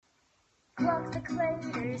Walk the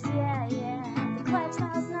claters, yeah, yeah. The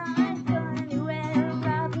lifestyle's not going anywhere.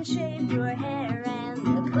 Rob and shave your hair, and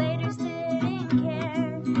the claters didn't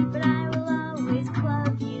care. But I will always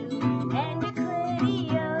club you and your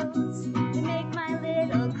clitios to make my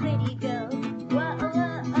little clitty go. Whoa, oh,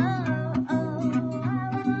 oh, oh. I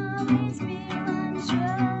will always be Clunchables.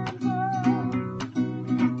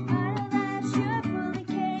 I know that you're fully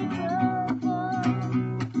capable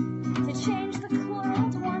to change the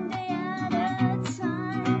world one day at a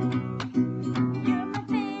time. You're my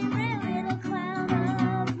favorite little clown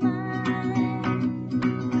of mine.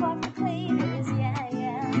 Clock the claters, yeah,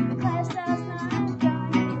 yeah. The lifestyle's not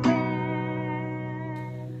going anywhere.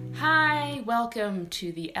 Hi, welcome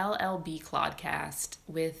to the LLB Clodcast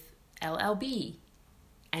with LLB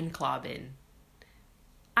and Clobin.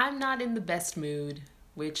 I'm not in the best mood,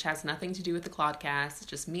 which has nothing to do with the Clodcast. It's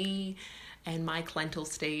just me and my clental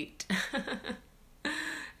state.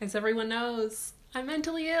 As everyone knows, I'm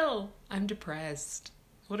mentally ill. I'm depressed.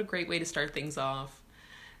 What a great way to start things off.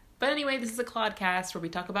 But anyway, this is a Clodcast where we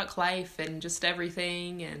talk about life and just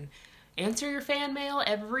everything and answer your fan mail,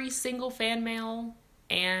 every single fan mail.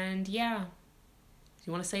 And yeah, do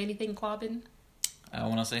you want to say anything, Clobin? I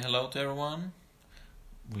want to say hello to everyone.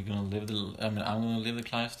 I'm gonna live the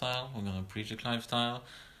lifestyle. We're gonna preach the lifestyle,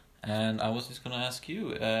 and I was just gonna ask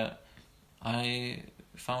you. I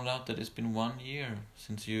found out that it's been 1 year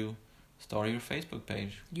since you started your Facebook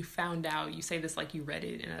page. You found out. You say this like you read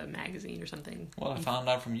it in a magazine or something. Well, I found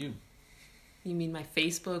out from you. You mean my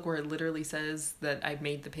Facebook, where it literally says that I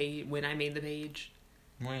made the page when I made the page?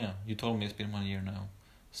 Well, yeah, you told me it's been 1 year now.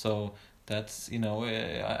 So that's,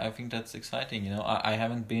 I think that's exciting. I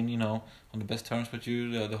haven't been, on the best terms with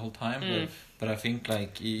you the whole time, but I think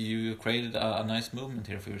like you created a nice movement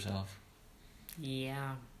here for yourself.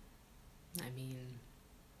 Yeah. I mean,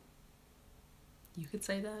 you could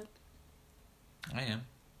say that. I am.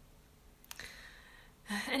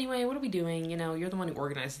 Anyway, what are we doing? You're the one who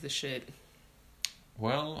organizes this shit.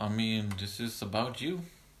 Well, I mean, this is about you.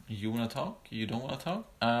 You want to talk? You don't want to talk?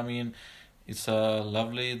 I mean, it's a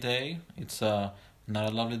lovely day. It's not a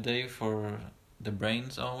lovely day for the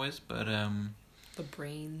brains always, but The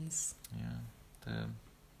brains. yeah.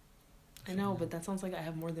 I know, but that sounds like I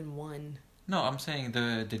have more than one. No, I'm saying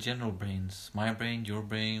the general brains. My brain, your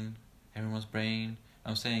brain, everyone's brain.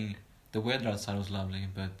 I'm saying the weather outside was lovely,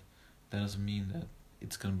 but that doesn't mean that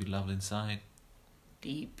it's gonna be lovely inside.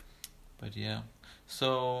 Deep. But yeah.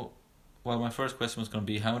 So, well, my first question was gonna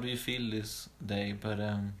be, how do you feel this day? But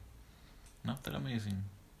not that amazing.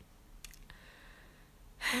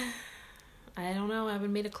 I don't know. I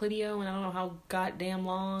haven't made a clitio, and I don't know how goddamn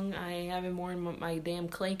long. I haven't worn my damn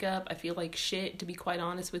clank up. I feel like shit, to be quite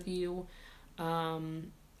honest with you.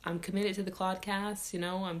 I'm committed to the Clodcast,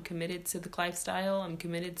 I'm committed to the lifestyle. I'm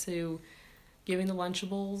committed to giving the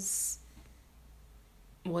Lunchables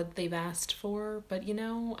what they've asked for. But,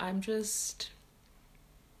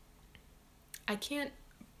 I can't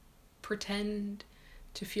pretend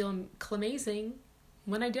to feel amazing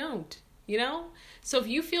when I don't, So if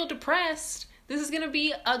you feel depressed, this is going to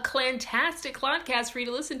be a clantastic Clodcast for you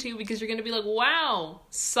to listen to, because you're going to be like, wow,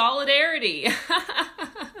 solidarity.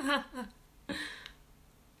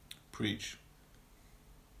 Preach.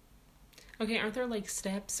 Okay, aren't there like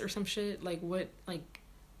steps or some shit? Like what, like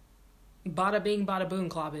bada bing, bada boom,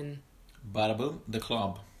 Clobin. Bada boom, the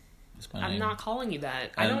Clob. Is my name. I'm not calling you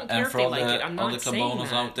that. I don't care if for they all like the, it. I'm all not the saying Clabonos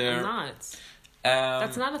that. out there. I'm not.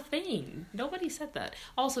 That's not a thing. Nobody said that.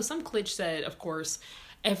 Also, some glitch said, of course,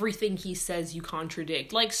 everything he says you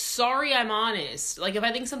contradict. Like, sorry, I'm honest. Like, if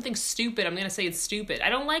I think something's stupid, I'm going to say it's stupid. I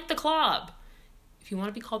don't like the Clob. If you want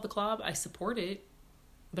to be called the Clob, I support it.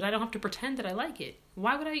 But I don't have to pretend that I like it.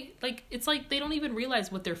 Why would I, it's like they don't even realize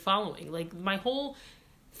what they're following. Like, my whole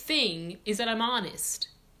thing is that I'm honest.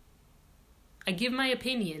 I give my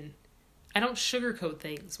opinion. I don't sugarcoat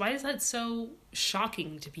things. Why is that so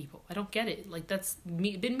shocking to people? I don't get it. Like, that's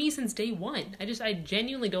been me since day one. I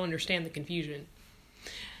genuinely don't understand the confusion.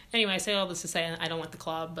 Anyway, I say all this to say I don't like the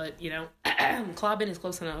Clob, but, Clobbing is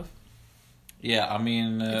close enough. Yeah, I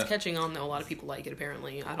mean... it's catching on, though. A lot of people like it,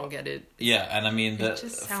 apparently. I don't get it. Yeah, and I mean,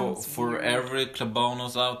 for weird. every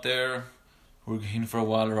Clabonos out there, we're in for a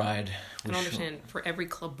wild ride. I don't understand. For every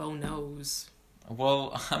Clabonos.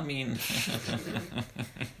 Well, I mean...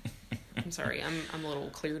 I'm sorry, I'm a little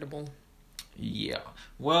clearitable. Yeah.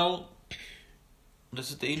 Well,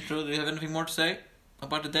 this is the intro. Do you have anything more to say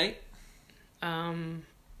about the day? I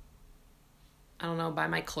don't know, buy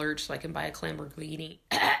my Clutch so I can buy a Lamborghini.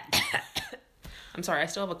 I'm sorry, I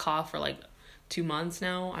still have a cough for like 2 months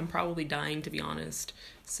now. I'm probably dying, to be honest.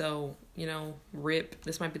 So, rip.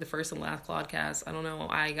 This might be the first and last Clodcast. I don't know.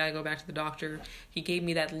 I gotta go back to the doctor. He gave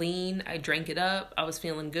me that lean. I drank it up. I was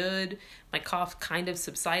feeling good. My cough kind of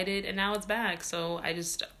subsided, and now it's back. So I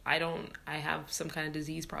have some kind of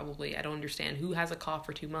disease probably. I don't understand. Who has a cough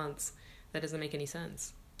for 2 months? That doesn't make any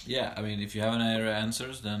sense. Yeah, I mean, if you have any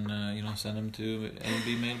answers, then, send them to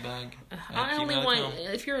LLBmailbag. I only want,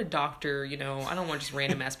 if you're a doctor, I don't want just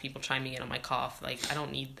random ass people chiming in on my cough. Like, I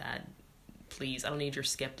don't need that. Please, I don't need your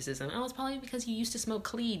skepticism. Oh, it's probably because you used to smoke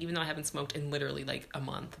clean, even though I haven't smoked in literally like a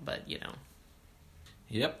month, but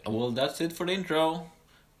Yep, well, that's it for the intro.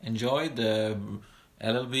 Enjoy the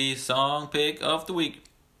LLB song pick of the week.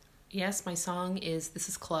 Yes, my song is This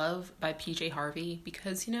Is Clob by PJ Harvey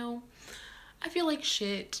because, I feel like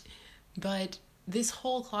shit, but this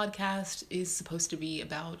whole Clodcast is supposed to be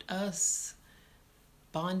about us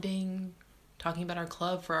bonding, talking about our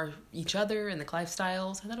club for each other and the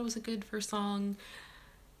lifestyles. I thought it was a good first song,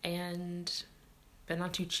 but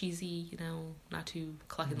not too cheesy, not too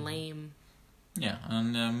clucking lame. Yeah,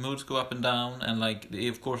 and moods go up and down, and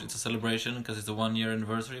of course it's a celebration because it's a 1-year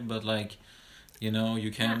anniversary, but you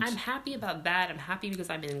can't... Yeah, I'm happy about that. I'm happy because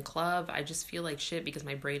I'm in club. I just feel like shit because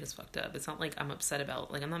my brain is fucked up. It's not like I'm upset about,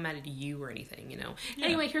 I'm not mad at you or anything, Yeah.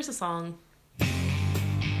 Anyway, here's a song.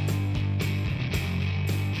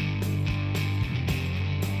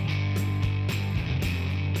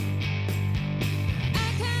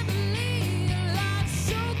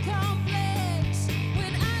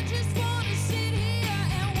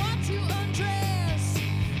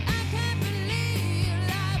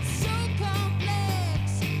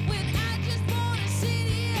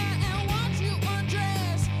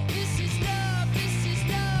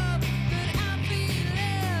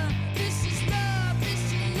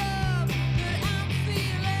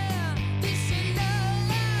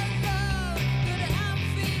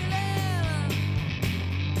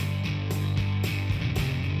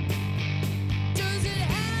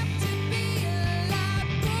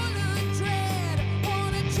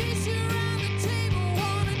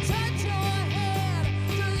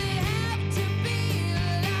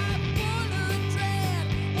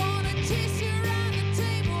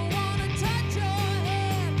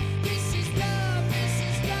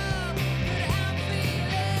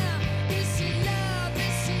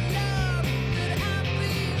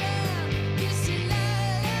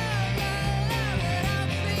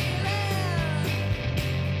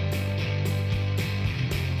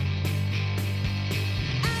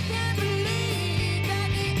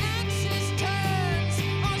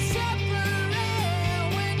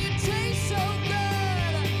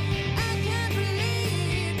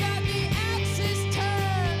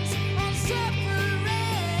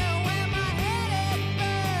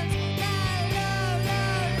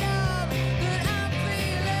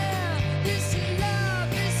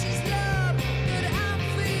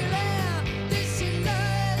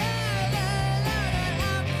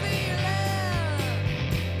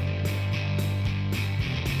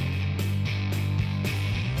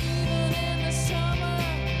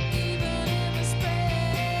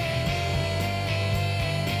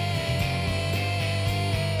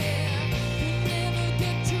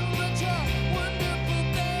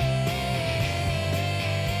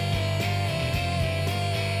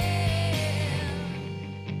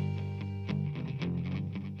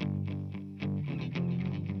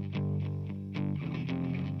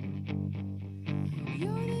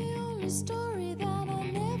 Story that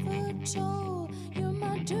I never told. You're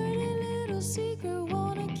my dirty little secret,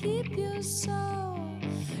 wanna keep your soul.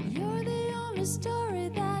 You're the only story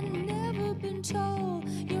that never been told.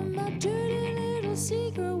 You're my dirty little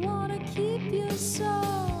secret, wanna keep your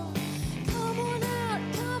soul. Come on out,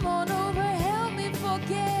 come on over, help me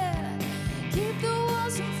forget. Keep the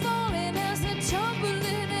walls from falling as they're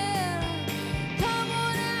tumbling in. Come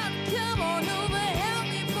on out, come on over, help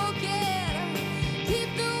me forget. Keep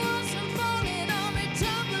the walls from falling on me,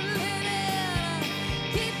 tumbling in.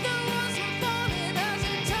 Keep the walls from falling as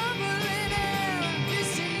they're tumbling in.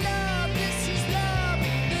 This is love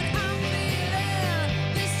that I'm feeling.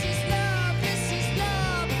 This is love that I'm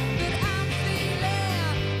feeling.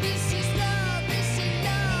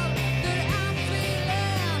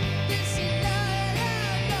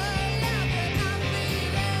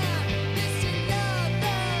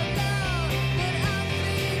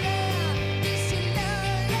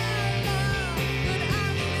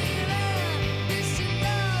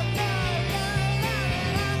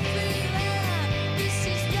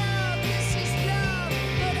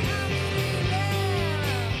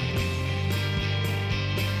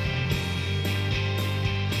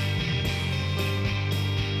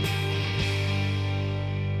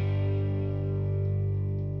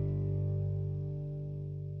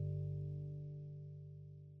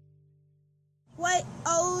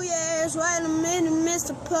 Just wait a minute,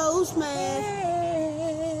 Mr. Postman.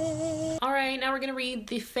 All right, now we're going to read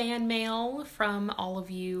the fan mail from all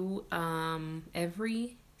of you.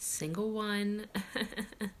 Every single one.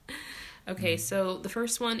 Okay, so the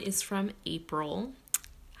first one is from April.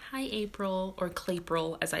 Hi, April, or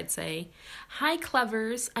Clapril, as I'd say. Hi,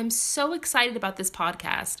 Clevers. I'm so excited about this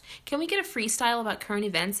podcast. Can we get a freestyle about current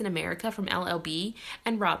events in America from LLB?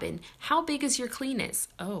 And Robin, how big is your clenis?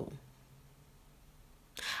 Oh.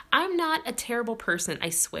 I'm not a terrible person, I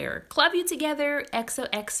swear. Club you together,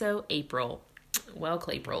 XOXO, April. Well,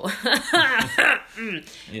 Clapril.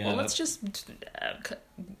 Yeah. Well, let's just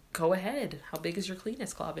go ahead. How big is your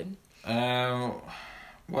clenis, Clobin?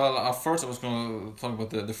 Well, first I was going to talk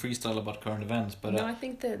about the freestyle about current events, but no, I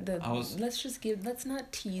think that let's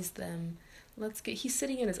not tease them. He's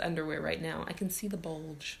sitting in his underwear right now. I can see the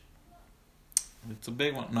bulge. It's a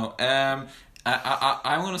big one. No,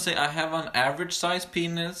 I'm going to say I have an average size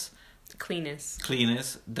penis.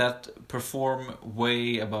 Clenis that perform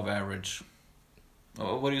way above average.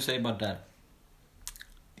 What do you say about that?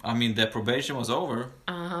 I mean, the probation was over.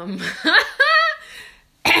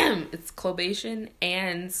 It's clobation,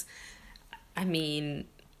 and I mean,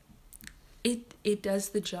 it does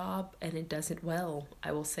the job, and it does it well.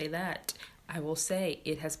 I will say that. I will say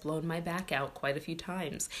it has blown my back out quite a few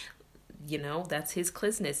times. You know, that's his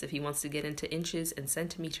clisness if he wants to get into inches and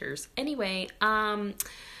centimeters. Anyway,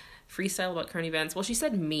 freestyle about current events. Well, she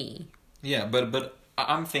said me. Yeah, but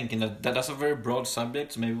I'm thinking that's a very broad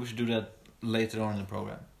subject, so maybe we should do that later on in the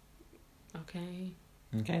program. Okay.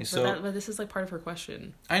 Okay, so but this is like part of her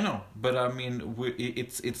question. I know, but I mean,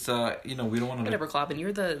 it's you know, we don't want to. Whatever, Clob, and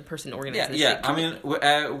you're the person organizing. Yeah. I mean,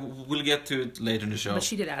 we'll get to it later in the show. But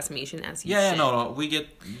she did ask me. She didn't ask you. Yeah, no,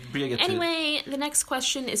 Bria get anyway, to it. The next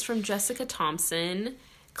question is from Jessica Thompson.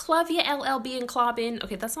 Clovia LLB and Clobin.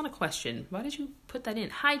 Okay, that's not a question. Why did you put that in?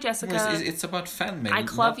 Hi, Jessica. Well, it's about fan mail. I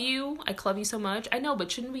clove you. I clove you so much. I know,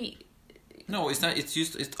 but shouldn't we? No, it's not.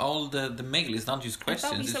 It's all the mail. It's not just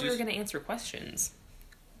questions. I thought we said we were going to answer questions.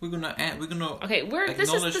 We're gonna. Okay,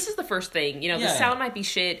 this is the first thing. You know, the sound might be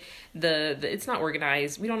shit. The it's not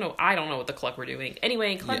organized. We don't know. I don't know what the cluck we're doing.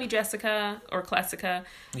 Anyway, Clubby Jessica or Classica.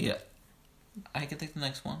 Yeah, I can take the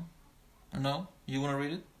next one. No, you want to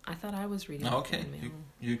read it? I thought I was reading. Okay,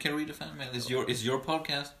 you can read the fan mail. It's your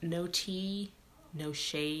podcast. No tea, no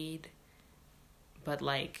shade, but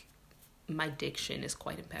like my diction is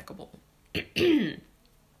quite impeccable.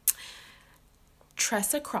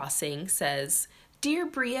 Tressa Crossing says, Dear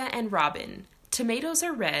Bria and Robin, tomatoes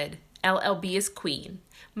are red, LLB is queen.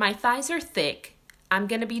 My thighs are thick, I'm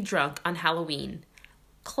gonna be drunk on Halloween.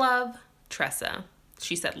 Club, Tressa.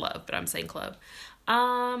 She said love, but I'm saying club.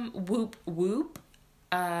 Whoop whoop.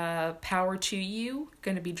 Power to you.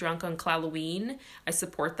 Gonna be drunk on Halloween. I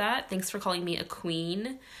support that. Thanks for calling me a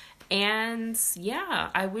queen. And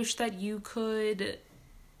yeah, I wish that you could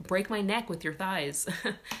break my neck with your thighs.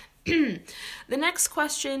 The next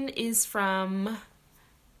question is from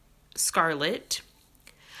Scarlett.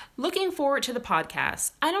 Looking forward to the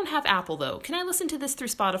podcast. I don't have Apple though. Can I listen to this through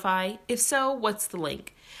Spotify? If so, what's the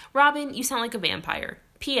link? Robin, you sound like a vampire.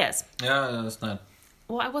 P.S. Yeah, that's not.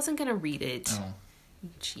 Well, I wasn't gonna read it. Oh.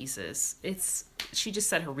 Jesus. She just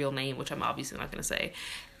said her real name, which I'm obviously not gonna say.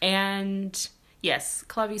 And yes,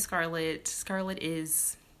 Clovey Scarlett. Scarlett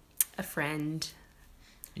is a friend.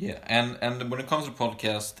 Yeah, and when it comes to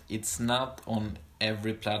podcast, it's not on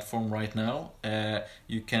every platform right now.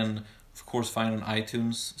 You can, of course, find on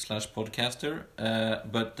iTunes /podcaster,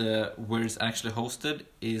 but where it's actually hosted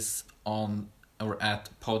is on or at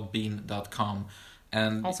podbean.com.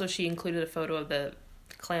 And also, she included a photo of the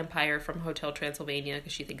Clampire from Hotel Transylvania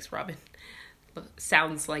because she thinks Robin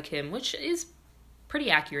sounds like him, which is pretty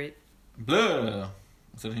accurate. Blah!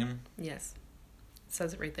 Is that him? Yes. It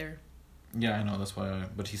says it right there. Yeah, I know, that's why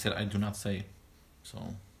but he said I do not say.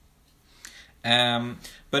 So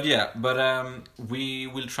but we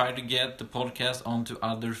will try to get the podcast onto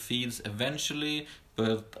other feeds eventually,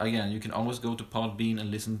 but again, you can always go to Podbean and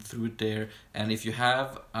listen through it there. And if you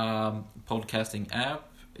have podcasting app,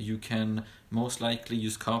 you can most likely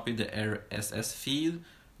just copy the RSS feed,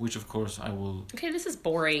 which of course I will this is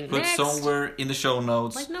boring. Put Next. Somewhere in the show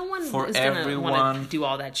notes. Like no one for is everyone gonna do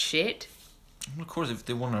all that shit. Of course, if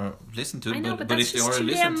they want to listen to it, I know, but if that's they just already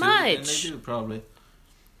too listen damn to it, then much. they do probably.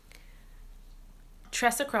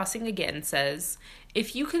 Tressa Crossing again says,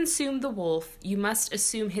 if you consume the wolf, you must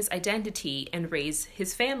assume his identity and raise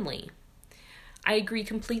his family. I agree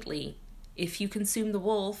completely. If you consume the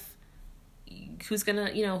wolf, who's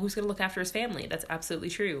gonna look after his family? That's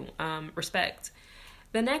absolutely true. Respect.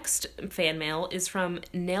 The next fan mail is from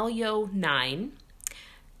Nelio9.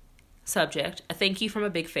 Subject, a thank you from a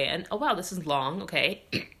big fan. Oh, wow, this is long. Okay.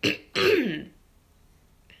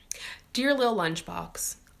 Dear Lil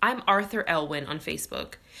Lunchbox, I'm Arthur Elwin on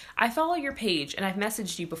Facebook. I follow your page and I've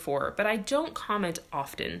messaged you before, but I don't comment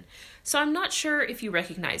often, so I'm not sure if you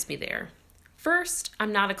recognize me there. First,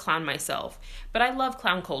 I'm not a clown myself, but I love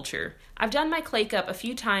clown culture. I've done my clake up a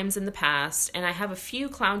few times in the past, and I have a few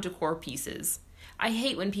clown decor pieces. I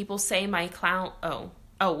hate when people say my clowns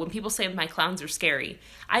are scary.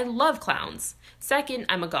 I love clowns. Second,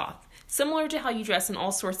 I'm a goth. Similar to how you dress in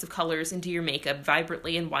all sorts of colors and do your makeup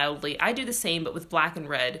vibrantly and wildly, I do the same but with black and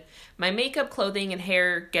red. My makeup, clothing, and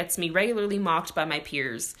hair gets me regularly mocked by my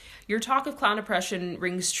peers. Your talk of clown oppression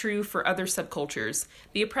rings true for other subcultures.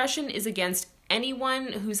 The oppression is against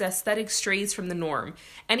anyone whose aesthetic strays from the norm,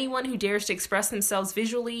 anyone who dares to express themselves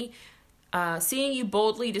visually. Seeing you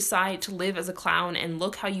boldly decide to live as a clown and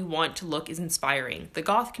look how you want to look is inspiring. The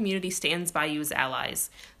goth community stands by you as allies.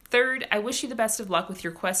 Third, I wish you the best of luck with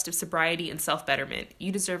your quest of sobriety and self-betterment.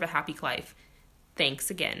 You deserve a happy life. Thanks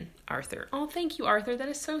again, Arthur. Oh, thank you, Arthur. That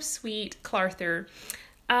is so sweet, Clarthur.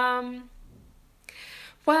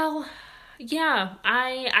 Well, yeah,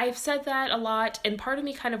 I've said that a lot, and part of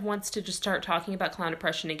me kind of wants to just start talking about clown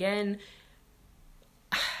oppression again.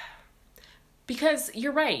 Because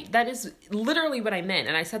you're right, that is literally what I meant,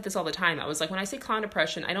 and I said this all the time. I was like, when I say clown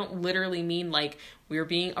oppression, I don't literally mean like we're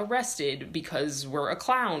being arrested because we're a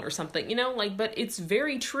clown or something, you know, like, but it's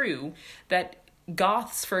very true that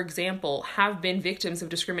goths, for example, have been victims of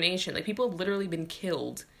discrimination. Like, people have literally been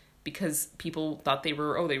killed because people thought they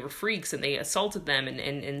were freaks and they assaulted them, and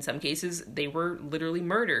in some cases they were literally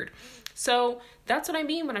murdered. So that's what I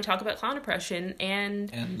mean when I talk about clown oppression. And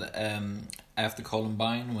after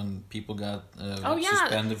Columbine, when people got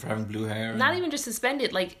suspended for having blue hair, not even just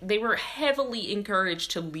suspended, like they were heavily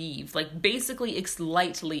encouraged to leave, like basically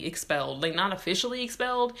lightly expelled, like not officially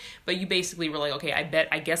expelled, but you basically were like, okay,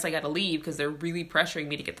 I guess I gotta leave because they're really pressuring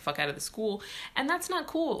me to get the fuck out of the school. And that's not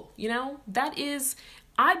cool, you know? That is,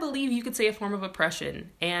 I believe you could say, a form of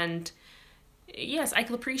oppression. And yes, I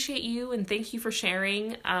can appreciate you and thank you for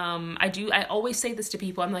sharing. I always say this to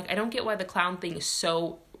people. I'm like, I don't get why the clown thing is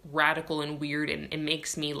so radical and weird, and it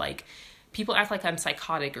makes me like, people act like I'm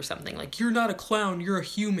psychotic or something. Like, you're not a clown, you're a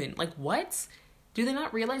human. Like, what? Do they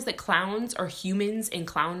not realize that clowns are humans in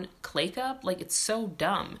clown clake up? Like, it's so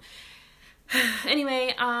dumb.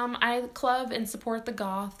 Anyway, I club and support the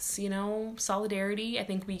goths, you know, solidarity. I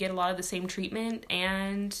think we get a lot of the same treatment,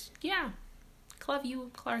 and yeah, love you,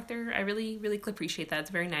 Clarthur. I really, really appreciate that. It's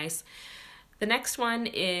very nice. The next one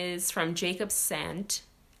is from Jacob Sant.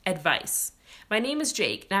 Advice. My name is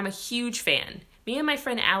Jake, and I'm a huge fan. Me and my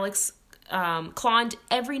friend Alex cloned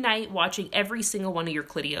every night watching every single one of your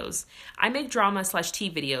clidios. I make drama/tea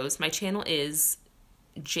videos. My channel is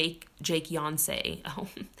Jake Yonsei. Oh,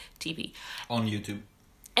 TV. On YouTube.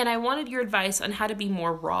 And I wanted your advice on how to be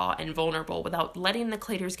more raw and vulnerable without letting the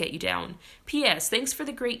claters get you down. P.S. Thanks for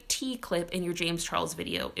the great tea clip in your James Charles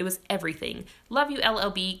video. It was everything. Love you,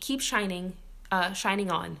 LLB. Keep shining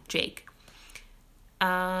on, Jake.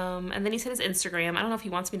 And then he said his Instagram. I don't know if he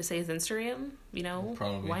wants me to say his Instagram. You know,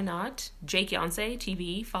 probably. Why not? Jake Yonsei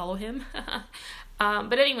TV. Follow him.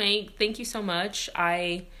 But anyway, thank you so much.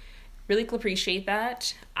 I really appreciate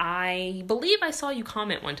that. I believe I saw you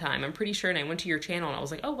comment one time. I'm pretty sure, and I went to your channel and I was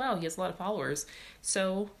like, oh wow, he has a lot of followers.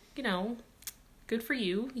 So, you know, good for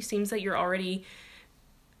you. It seems that you're already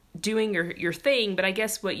doing your thing, but I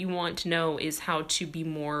guess what you want to know is how to be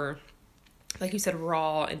more, like you said,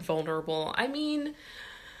 raw and vulnerable. I mean,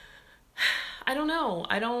 I don't know.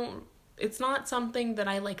 It's not something that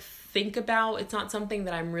I like think about. It's not something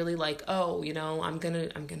that I'm really like, oh, you know, I'm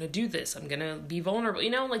gonna do this. I'm gonna be vulnerable.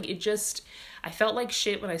 You know, like it just, I felt like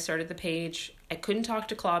shit when I started the page. I couldn't talk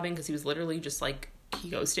to Clob because he was literally just like,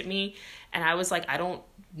 he ghosted me. And I was like, I don't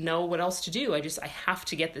know what else to do. I have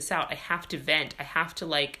to get this out. I have to vent. I have to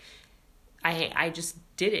like, I just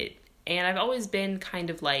did it. And I've always been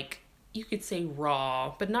kind of like, you could say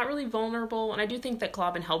raw, but not really vulnerable. And I do think that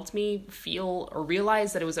Clob helped me feel or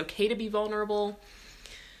realize that it was okay to be vulnerable.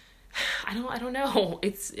 I don't know.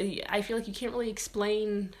 I feel like you can't really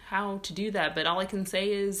explain how to do that, but all I can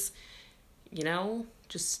say is, you know,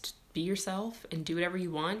 just be yourself and do whatever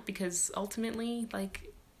you want, because ultimately,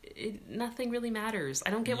 like, nothing really matters. I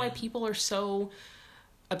don't get why people are so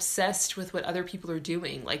obsessed with what other people are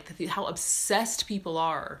doing. Like, how obsessed people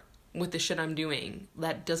are with the shit I'm doing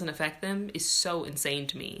that doesn't affect them is so insane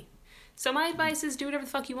to me. So my advice is do whatever the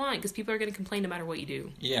fuck you want, because people are going to complain no matter what you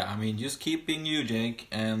do. Yeah, I mean, just keep being you, Jake,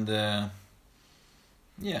 and yeah.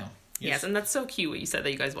 Yes, and that's so cute what you said,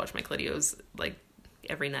 that you guys watch my clidios like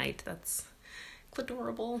every night. That's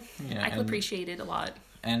adorable. Yeah, I can appreciate it a lot.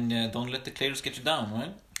 and don't let the claters get you down,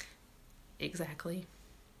 right? Exactly.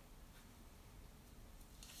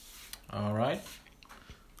 All right.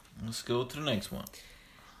 Let's go to the next one.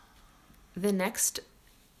 The next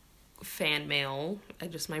fan mail,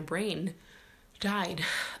 my brain died,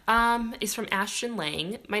 is from Ashton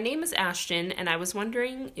Lang. My name is Ashton, and I was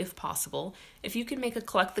wondering, if possible, if you could make a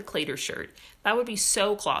Collect the Clater shirt. That would be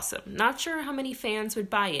so clawsome. Not sure how many fans would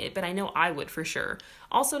buy it, but I know I would for sure.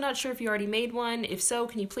 Also not sure if you already made one. If so,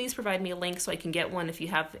 can you please provide me a link so I can get one if you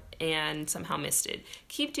have and somehow missed it.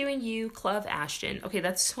 Keep doing you, Clob Ashton. Okay,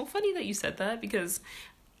 that's so funny that you said that, because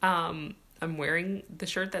I'm wearing the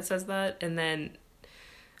shirt that says that, and then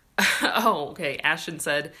oh, okay, Ashton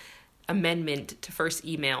said, amendment to first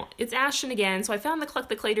email. It's Ashton again. So I found the Collect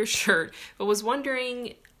the Clater shirt, but was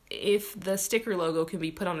wondering if the sticker logo can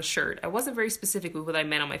be put on a shirt. I wasn't very specific with what I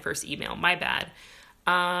meant on my first email. My bad.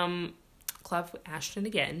 Clob Ashton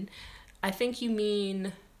again. I think you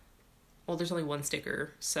mean, well, there's only one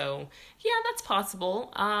sticker, so yeah, that's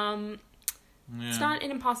possible. It's not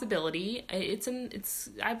an impossibility.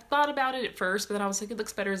 I thought about it at first, but then I was like, it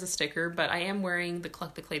looks better as a sticker. But I am wearing the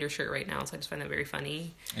Collect the Clater shirt right now, so I just find that very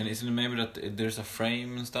funny. And isn't it maybe that there's a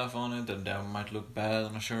frame and stuff on it that might look bad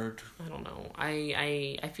on a shirt? I don't know.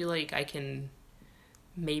 I feel like I can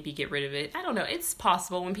maybe get rid of it. I don't know. It's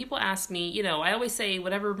possible. When people ask me, I always say,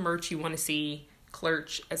 whatever merch you want to see,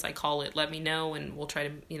 Clurch, as I call it, let me know, and we'll try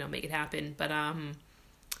to, make it happen. But,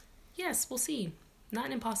 yes, we'll see. Not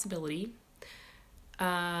an impossibility.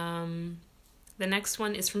 The next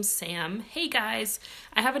one is from Sam. Hey guys,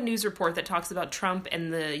 I have a news report that talks about Trump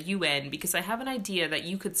and the UN because I have an idea that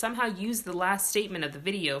you could somehow use the last statement of the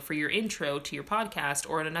video for your intro to your podcast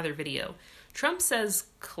or in another video. Trump says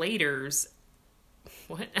claters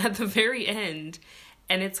at the very end,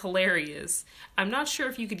 and it's hilarious. I'm not sure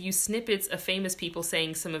if you could use snippets of famous people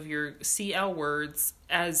saying some of your CL words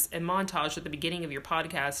as a montage at the beginning of your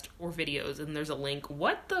podcast or videos, and there's a link.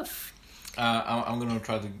 What the I'm going to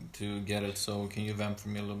try to get it, so can you vamp for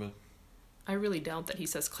me a little bit? I really doubt that he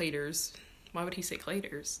says claters. Why would he say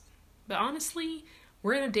claters? But honestly,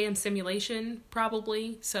 we're in a damn simulation,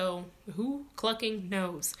 probably, so who clucking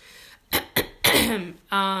knows?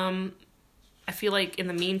 I feel like in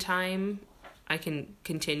the meantime, I can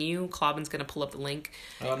continue. Clobin's going to pull up the link.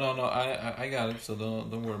 Oh, no, I got it, so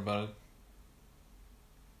don't worry about it.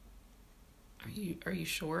 Are you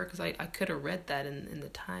sure? Because I could have read that in the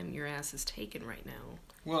time your ass is taking right now.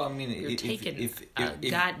 Well, I mean, you're taking a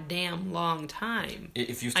goddamn long time.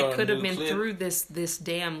 If you start I could have been through this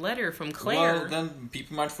damn letter from Claire. Well, then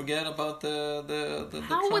people might forget about the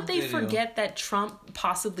How Trump would they video. forget that Trump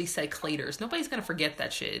possibly said claters? Nobody's gonna forget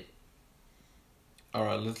that shit. All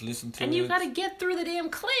right, let's listen to it. And you gotta get through the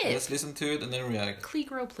damn clip. Let's listen to it and then react.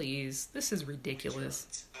 Please. This is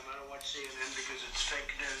ridiculous. I don't watch CNN because it's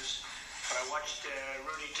fake news. But I watched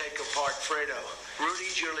Rudy take apart Fredo. Rudy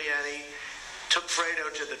Giuliani took Fredo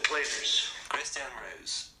to the cleaners. Christian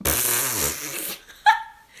Rose.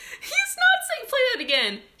 He's not saying, play that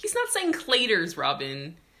again. He's not saying claters,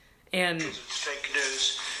 Robin. And it's fake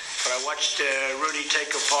news. But I watched Rudy take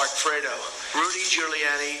apart Fredo. Rudy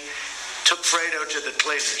Giuliani took Fredo to the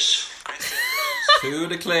cleaners. To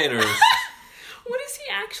the claters. What is he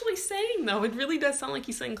actually saying, though? It really does sound like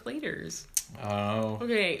he's saying claters. Oh.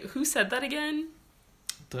 Okay, who said that again?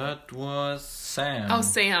 That was Sam. Oh,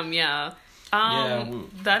 Sam, yeah.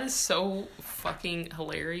 That is so fucking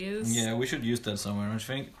hilarious. Yeah, we should use that somewhere, don't you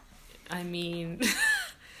think? I mean,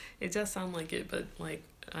 it does sound like it, but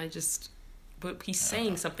but he's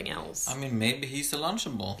saying something else. I mean, maybe he's a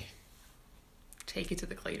Lunchable. Take it to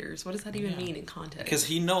the claters. What does that even mean in context? Because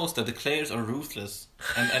he knows that the claters are ruthless,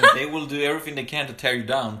 and they will do everything they can to tear you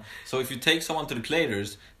down. So if you take someone to the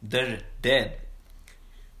claters, they're dead.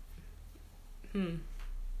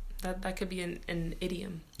 That could be an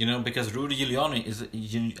idiom. Because Rudy Giuliani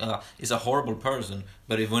is a horrible person,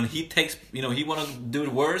 but when he takes, he want to do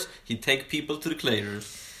it worse, he take people to the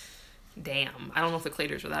claters. Damn, I don't know if the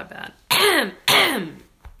claters are that bad.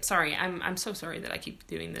 Sorry, I'm so sorry that I keep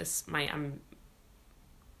doing this.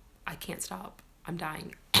 I can't stop. I'm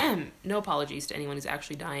dying. No apologies to anyone who's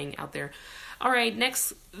actually dying out there. All right,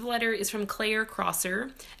 next letter is from Claire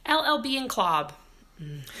Crosser. LLB and Clob.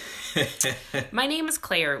 My name is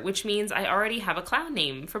Claire, which means I already have a clown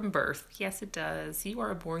name from birth. Yes, it does. You are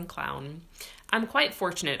a born clown. I'm quite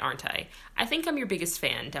fortunate, aren't I? I think I'm your biggest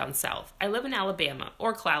fan down south. I live in Alabama,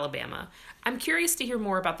 or Clalabama. I'm curious to hear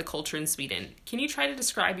more about the culture in Sweden. Can you try to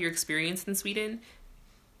describe your experience in Sweden?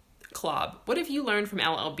 Clob, what have you learned from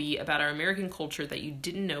LLB about our American culture that you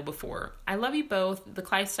didn't know before? I love you both. The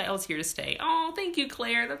lifestyle is here to stay. Oh, thank you,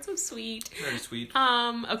 Claire. That's so sweet. Very sweet.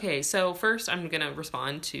 Okay, so first I'm going to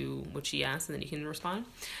respond to what she asked, and then you can respond.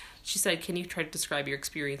 She said, can you try to describe your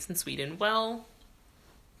experience in Sweden? Well,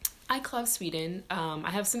 I love Sweden.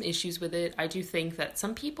 I have some issues with it. I do think that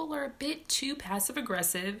some people are a bit too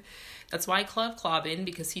passive-aggressive. That's why I love Clobin,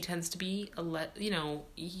 because he tends to be,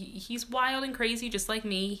 he's wild and crazy just like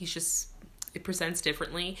me. It presents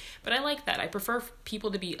differently. But I like that. I prefer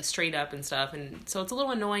people to be straight up and stuff. And so it's a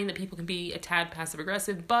little annoying that people can be a tad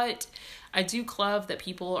passive-aggressive. But I do love that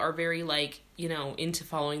people are very, into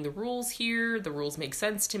following the rules here. The rules make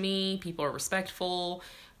sense to me. People are respectful.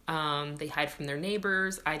 They hide from their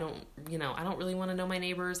neighbors. I don't really want to know my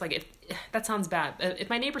neighbors. That sounds bad. If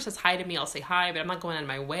my neighbor says hi to me, I'll say hi, but I'm not going out of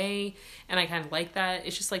my way. And I kind of like that.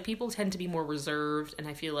 It's just people tend to be more reserved. And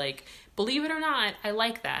I feel like, believe it or not, I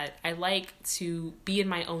like that. I like to be in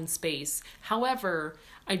my own space. However,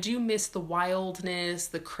 I do miss the wildness,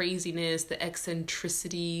 the craziness, the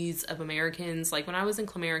eccentricities of Americans. When I was in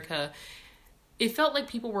Clamerica, it felt like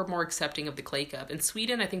people were more accepting of the clay cup. In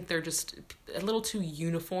Sweden, I think they're just a little too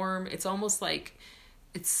uniform. It's almost like,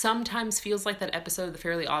 it sometimes feels like that episode of The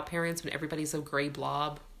Fairly Odd Parents when everybody's a gray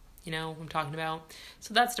blob. You know what I'm talking about?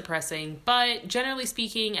 So that's depressing. But generally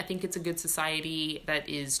speaking, I think it's a good society that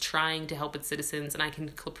is trying to help its citizens, and I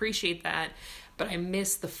can appreciate that. But I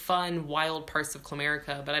miss the fun, wild parts of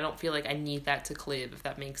Clamerica, but I don't feel like I need that to live, if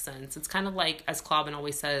that makes sense. It's kind of like, as Clobin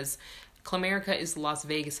always says, Clamerica is the Las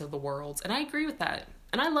Vegas of the world. And I agree with that.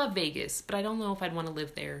 And I love Vegas, but I don't know if I'd want to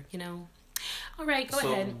live there, All right, go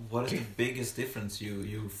ahead. So what is the biggest difference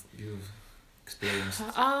you've experienced?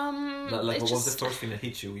 What was the first thing that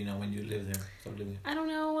hit you, when you lived there? I don't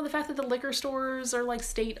know. The fact that the liquor stores are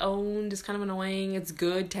state owned is kind of annoying. It's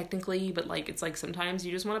good technically, but it's sometimes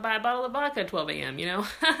you just want to buy a bottle of vodka at 12 a.m.,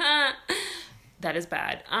 That is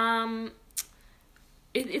bad.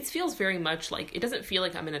 It feels very much it doesn't feel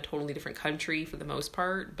like I'm in a totally different country for the most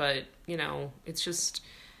part, but, it's just,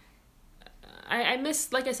 I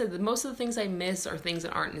miss, like I said, most of the things I miss are things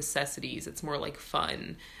that aren't necessities. It's more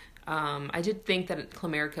fun. I did think that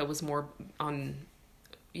Clamerica was more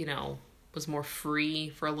was more free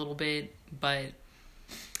for a little bit, but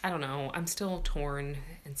I don't know. I'm still torn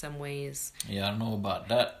in some ways. Yeah, I don't know about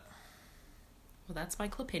that. Well, that's my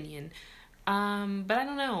opinion. But I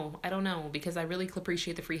don't know, because I really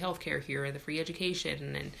appreciate the free healthcare here and the free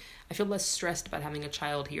education, and I feel less stressed about having a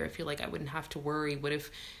child here. I feel like I wouldn't have to worry, what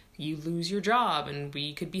if you lose your job and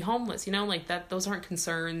we could be homeless, that those aren't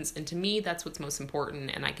concerns, and to me that's what's most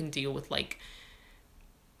important, and I can deal with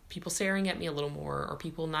people staring at me a little more, or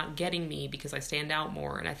people not getting me because I stand out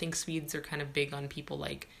more. And I think Swedes are kind of big on people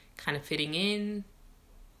kind of fitting in,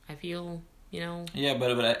 I feel, Yeah,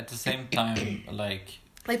 but at the same time,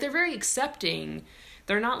 they're very accepting.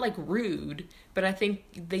 They're not rude, but I think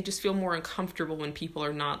they just feel more uncomfortable when people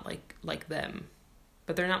are not like them.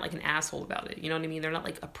 But they're not an asshole about it. You know what I mean? They're not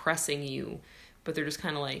oppressing you, but they're just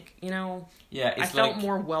kind of Yeah, I felt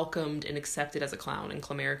more welcomed and accepted as a clown in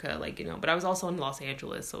Clamerica, but I was also in Los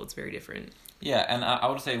Angeles, so it's very different. Yeah, and I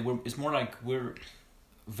would say it's more we're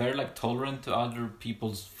very tolerant to other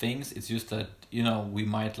people's things. It's just that, we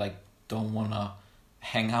might don't want to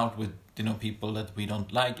hang out with people that we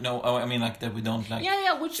don't like, that we don't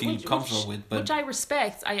feel comfortable with. But which I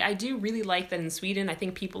respect. I do really like that in Sweden. I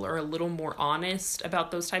think people are a little more honest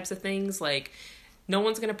about those types of things. No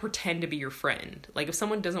one's going to pretend to be your friend. If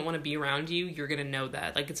someone doesn't want to be around you, you're going to know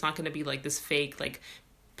that. It's not going to be this fake,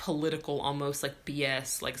 political, almost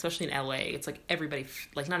BS, especially in LA. It's everybody,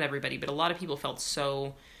 not everybody, but a lot of people felt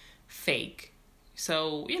so fake.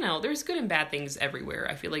 So, there's good and bad things everywhere.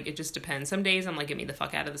 I feel it just depends. Some days I'm get me the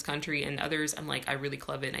fuck out of this country, and others I'm I really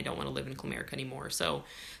love it and I don't want to live in Clamerica anymore. So,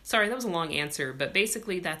 sorry, that was a long answer, but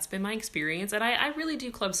basically that's been my experience, and I really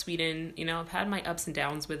do love Sweden. I've had my ups and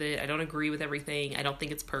downs with it. I don't agree with everything. I don't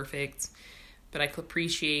think it's perfect, but I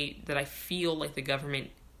appreciate that I feel the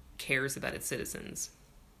government cares about its citizens.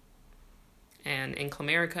 And in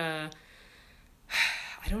Clamerica,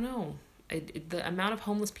 I don't know. The amount of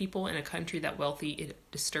homeless people in a country that wealthy, it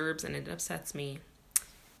disturbs and it upsets me.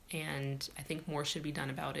 And I think more should be done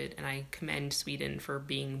about it. And I commend Sweden for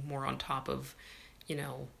being more on top of,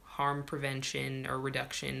 harm prevention or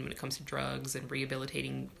reduction when it comes to drugs and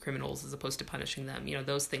rehabilitating criminals as opposed to punishing them.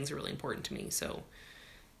 Those things are really important to me. So,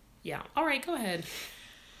 yeah. All right, go ahead.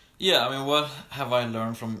 Yeah, what have I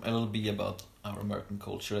learned from LLB about our American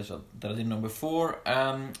culture that I didn't know before?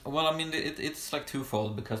 It's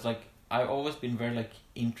twofold, because I've always been very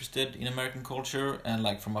interested in American culture, and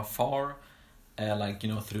from afar, like, you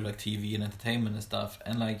know, through like TV and entertainment and stuff.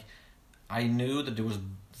 And like, I knew that there was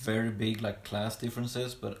very big like class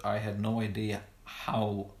differences, but I had no idea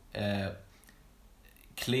how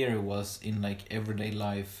clear it was in like everyday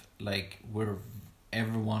life, like where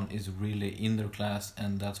everyone is really in their class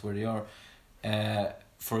and that's where they are.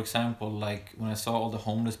 For example, like when I saw all the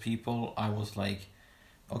homeless people, I was like,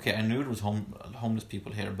 okay, I knew there was homeless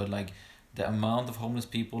people here, but like the amount of homeless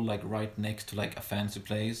people like right next to like a fancy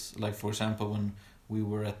place, like for example when we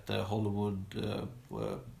were at the Hollywood,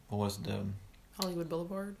 what was the Hollywood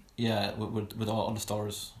Boulevard. Yeah, with all the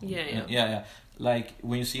stars. Yeah. Like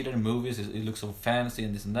when you see it in movies, it looks so fancy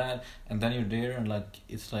and this and that, and then you're there and like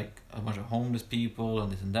it's like a bunch of homeless people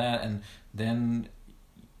and this and that, and then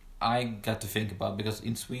I got to think about, because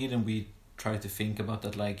in Sweden we try to think about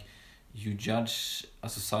that, like you judge a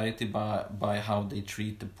society by how they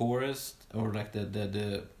treat the poorest, or like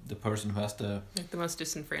the person who has the like the most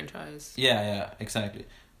disenfranchised. Yeah, exactly.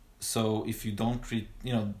 So if you don't treat,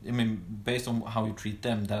 you know, I mean, based on how you treat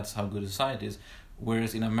them, that's how good a society is.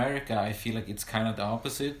 Whereas in America, I feel like it's kind of the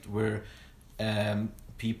opposite, where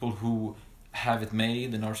people who have it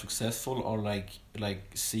made and are successful are like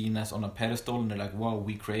seen as on a pedestal, and they're like, wow,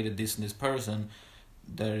 we created this and this person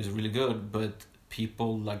that is really good, but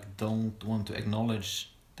people like don't want to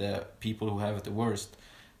acknowledge the people who have it the worst.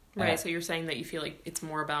 Right, so you're saying that you feel like it's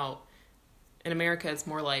more about, in America, it's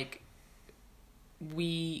more like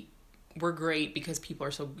we're great because people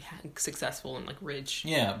are so successful and like rich.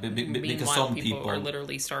 Yeah, because Meanwhile, some people are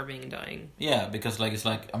literally starving and dying. Yeah, because like it's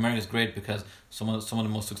like America's great because some of the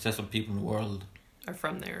most successful people in the world are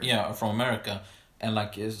from there. Yeah, are from America, and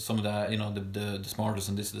like some of the, you know, the smartest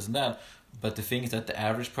and this and that. But the thing is that the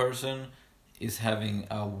average person is having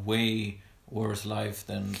a way worse life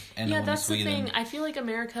than anyone that's in Sweden. the thing. I feel like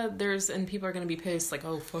America, and people are going to be pissed, like,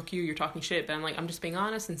 oh, fuck you, you're talking shit. But I'm like, I'm just being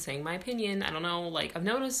honest and saying my opinion. I don't know, like, I've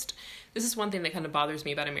noticed, this is one thing that kind of bothers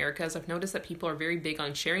me about America, is I've noticed that people are very big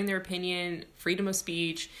on sharing their opinion, freedom of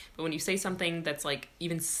speech, but when you say something that's, like,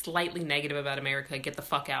 even slightly negative about America, get the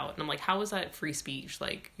fuck out. And I'm like, how is that free speech?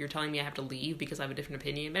 Like, you're telling me I have to leave because I have a different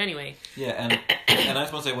opinion? But anyway. Yeah, and I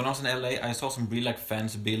just want to say, when I was in LA, I saw some really, like,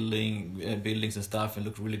 fancy buildings and stuff, and it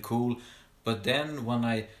looked really cool. But then when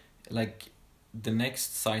I, like, the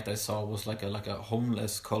next site I saw was like a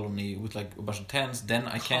homeless colony with like a bunch of tents, then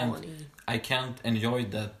I can't enjoy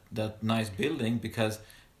that nice building because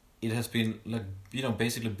it has been, like, you know,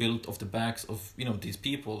 basically built off the backs of, you know, these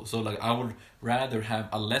people. So like I would rather have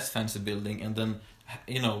a less fancy building and then,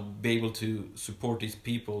 you know, be able to support these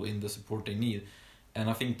people in the support they need. And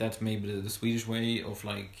I think that's maybe the Swedish way of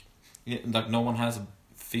like no one has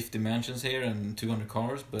 50 mansions here and 200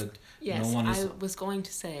 cars, but yes, no one is... I was going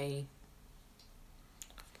to say,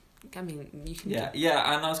 I mean, you can...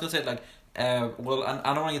 Yeah, and I was going to say, like, well,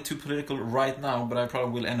 I don't want to get too political right now, but I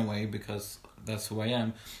probably will anyway, because that's who I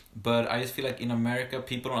am. But I just feel like in America,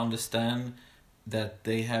 people don't understand that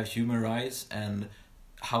they have human rights, and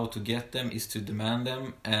how to get them is to demand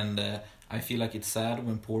them. And I feel like it's sad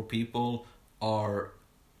when poor people are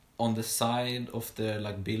on the side of the,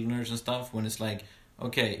 like, billionaires and stuff, when it's like,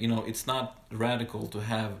 okay, you know, it's not radical to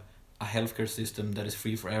have a healthcare system that is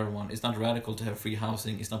free for everyone. It's not radical to have free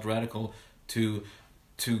housing. It's not radical to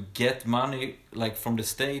get money, like, from the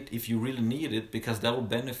state if you really need it, because that will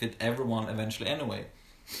benefit everyone eventually anyway.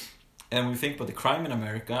 And we think about the crime in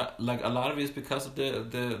America, like, a lot of it is because of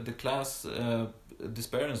the class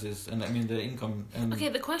disparities, and I mean the income. And okay,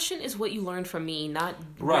 the question is what you learned from me, not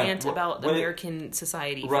rant about American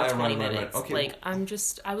society for 20 minutes. Okay. Like,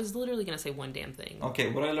 I was literally going to say one damn thing.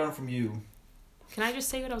 Okay, what I learned from you. Can I just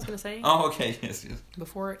say what I was going to say? Oh, okay, yes.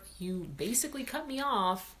 Before you basically cut me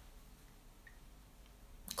off.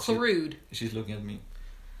 Clarude. She's looking at me.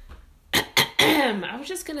 I was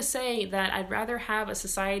just going to say that I'd rather have a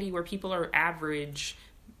society where people are average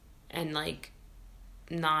and, like,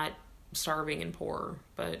 not starving and poor,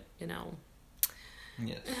 but, you know.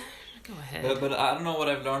 Yes. Go ahead. But I don't know what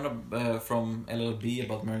I've learned from LLB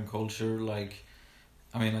about American culture, like,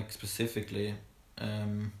 I mean, like, specifically.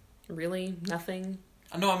 Really? Nothing?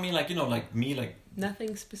 No, I mean, like, you know, like, me, like...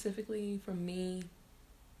 Nothing specifically from me,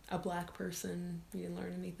 a black person? You didn't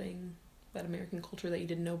learn anything about American culture that you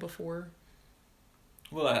didn't know before?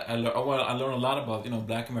 Well, I learned a lot about, you know,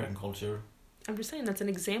 black American culture. I'm just saying that's an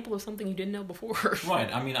example of something you didn't know before.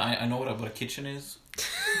 Right. I mean, I know what a kitchen is.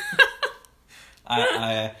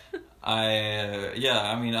 I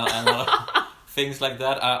mean, a lot of things like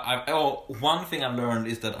that. One thing I learned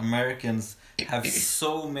is that Americans have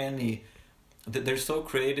so many. They're so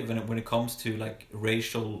creative when it comes to, like,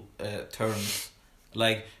 racial terms.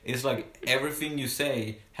 Like, it's like everything you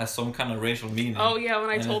say has some kind of racial meaning. Oh yeah, when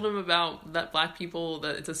I told him about that black people,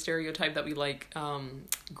 that it's a stereotype that we like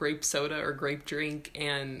grape soda or grape drink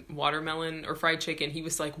and watermelon or fried chicken, he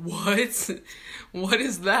was like, "What? What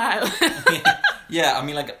is that?" Yeah, I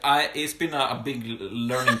mean, like, it's been a big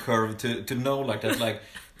learning curve to know like that. Like,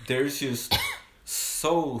 there's just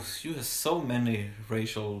so many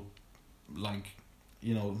racial, like,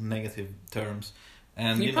 you know, negative terms.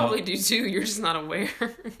 And you probably do too. You're just not aware.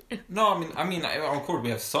 No, I mean, of course we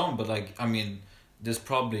have some, but like, I mean, there's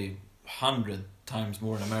probably 100 times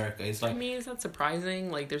more in America. It's like, I mean, is that surprising?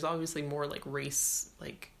 Like, there's obviously more like race,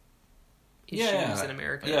 like issues in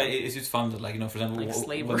America. Yeah, it's just fun that, like, you know, for example, like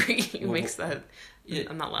slavery makes that. Yeah.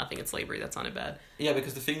 I'm not laughing at slavery. That sounded bad. Yeah,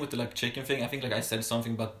 because the thing with the like chicken thing, I think like I said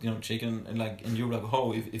something about, you know, chicken, and like, and you were like,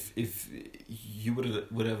 oh, if you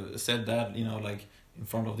would have said that, you know, like, in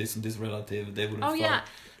front of this and this relative, they would have. Oh yeah.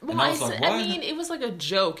 Well, and I was like, what? I mean, it was like a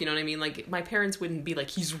joke, you know what I mean? Like, my parents wouldn't be like,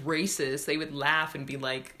 he's racist. They would laugh and be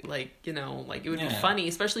like, you know, like, it would be funny,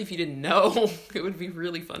 especially if you didn't know. It would be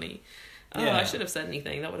really funny. Oh, I should have said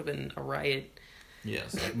anything. That would have been a riot.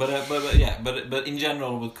 Yes, but in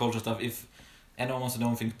general with culture stuff, if anyone wants to know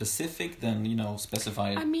anything specific, then, you know,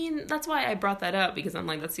 specify it. I mean, that's why I brought that up, because I'm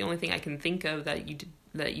like, that's the only thing I can think of that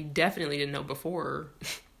you definitely didn't know before.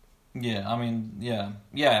 Yeah, I mean,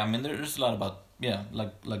 I mean, there's a lot about,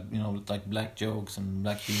 like, you know, like black jokes and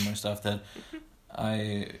black humor stuff that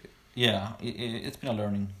it's been a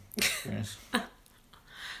learning experience.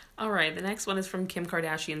 All right, the next one is from Kim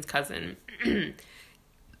Kardashian's cousin.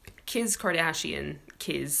 Kiz Kardashian,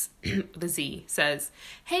 Kiz, the Z, says,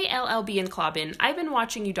 "Hey LLB and Clobin, I've been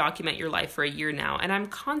watching you document your life for a year now, and I'm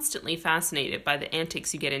constantly fascinated by the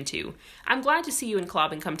antics you get into. I'm glad to see you and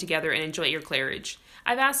Clobin come together and enjoy your clarage.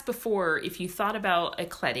 I've asked before if you thought about a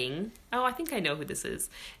cledding. Oh, I think I know who this is.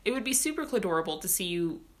 It would be super cladorable to see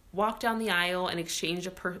you walk down the aisle and exchange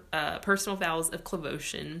personal vows of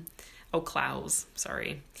clevotion. Oh, clows.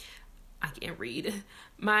 Sorry. I can't read.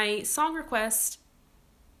 My song request..."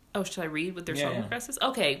 Oh, should I read what their song request is?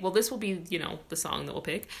 Okay, well, this will be, you know, the song that we'll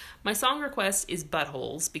pick. "My song request is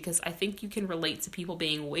Buttholes, because I think you can relate to people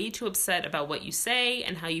being way too upset about what you say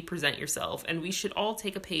and how you present yourself, and we should all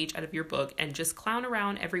take a page out of your book and just clown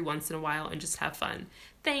around every once in a while and just have fun.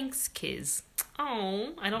 Thanks, Kiz." Oh,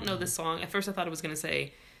 I don't know this song. At first I thought it was going to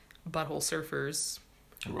say Butthole Surfers,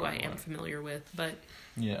 who I am familiar with, but...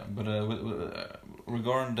 Yeah, but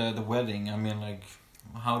regarding the wedding, I mean, like,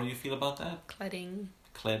 how do you feel about that? Cledding.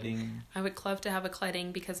 I would love to have a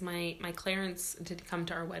cledding, because my Clarence did come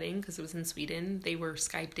to our wedding because it was in Sweden. They were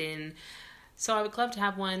Skyped in. So I would love to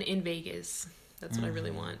have one in Vegas. That's what I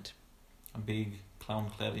really want. A big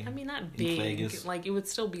clown cledding. I mean, not big. Like, it would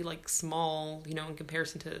still be like small, you know, in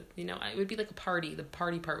comparison to, you know, it would be like a party. The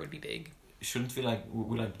party part would be big. Shouldn't we like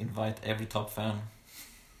invite every top fan?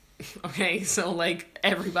 Okay, so like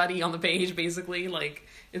everybody on the page, basically. Like,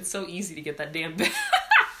 it's so easy to get that damn bag.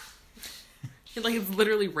 Like, it's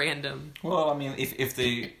literally random. Well, I mean, if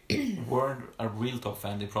they weren't a real top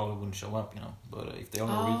fan, they probably wouldn't show up, you know. But if they are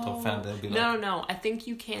a real top fan, they'll be like... No. I think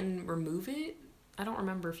you can remove it. I don't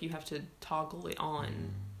remember if you have to toggle it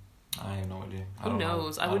on. I have no idea. Who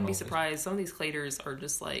knows? I wouldn't be surprised. Some of these claters are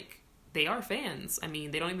just like... They are fans. I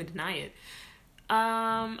mean, they don't even deny it.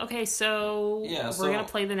 Okay, so... Yeah, we're going to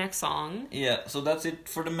play the next song. Yeah, so that's it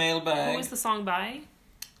for the mailbag. Who is the song by?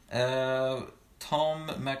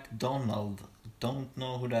 Tom McDonald. Don't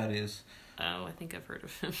know who that is. Oh, I think I've heard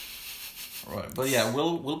of him. Right, but yeah,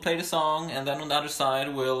 we'll play the song, and then on the other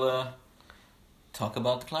side we'll talk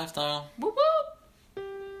about the lifestyle. Whoop whoop.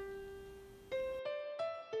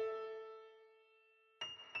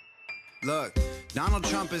 Look, Donald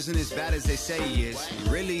Trump isn't as bad as they say he is.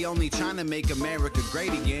 Really only trying to make America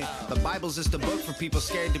great again. The Bible's just a book for people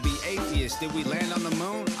scared to be atheists. Did we land on the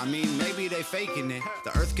moon? I mean, maybe they faking it.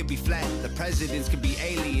 The earth could be flat, the presidents could be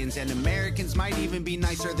aliens, and Americans might even be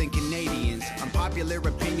nicer than Canadians. Unpopular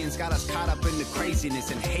opinions got us caught up in the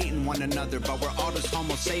craziness and hating one another, but we're all just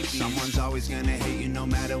homo sapiens. Someone's always gonna hate you no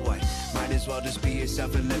matter what. Might as well just be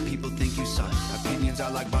yourself and let people think you suck. Opinions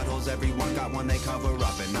are like buttholes, everyone got one they cover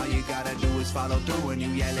up, and all you gotta do is follow through, and you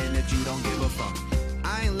yelling that you don't give a fuck.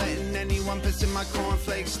 I ain't letting anyone piss in my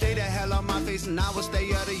cornflakes. Stay the hell on my face and I will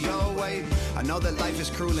stay out of your way. I know that life is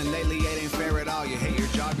cruel and lately it ain't fair at all. You hate your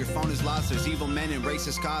job, your phone is lost, there's evil men and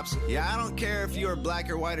racist cops. Yeah, I don't care if you're black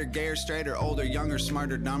or white or gay or straight or old or young or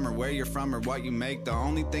smart or dumb or where you're from or what you make. The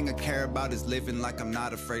only thing I care about is living like I'm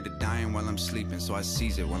not afraid of dying while I'm sleeping, so I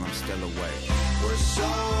seize it while I'm still awake. We're so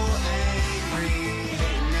angry,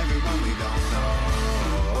 hating everyone we don't know.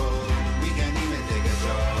 We can't even take a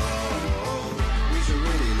joke. We should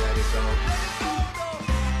really let it go.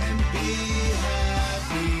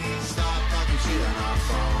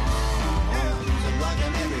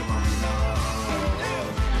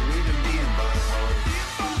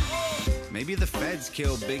 Maybe the feds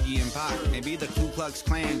killed Biggie and Pac. Maybe the Ku Klux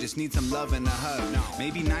Klan just needs some love and a hug.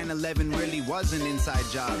 Maybe 9/11 really was an inside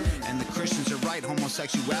job, and the Christians are right,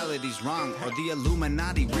 homosexuality's wrong. Or the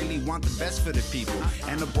Illuminati really want the best for the people,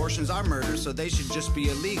 and abortions are murder, so they should just be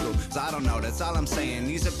illegal. So I don't know, that's all I'm saying.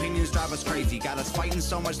 These opinions drive us crazy. Got us fighting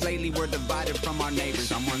so much lately, we're divided from our neighbors.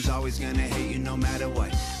 Someone's always gonna hate you no matter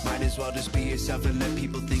what. Might as well just be yourself and let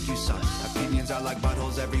people think you suck. Opinions are like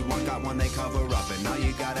buttholes, everyone got one they cover up, and all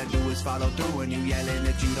you gotta do is follow through, and you yelling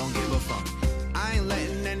that you don't give a fuck. I ain't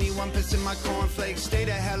letting anyone piss in my cornflakes. Stay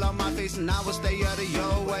the hell on my face and I will stay out of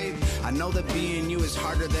your way. I know that being you is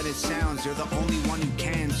harder than it sounds. You're the only one who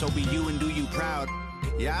can, so be you and do you proud.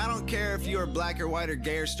 Yeah, I don't care if you're black or white or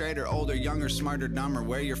gay or straight or old or young or smart or dumb or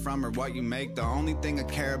where you're from or what you make. The only thing I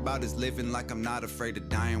care about is living like I'm not afraid of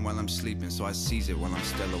dying while I'm sleeping, so I seize it while I'm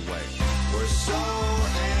still awake. We're so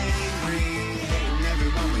angry, hating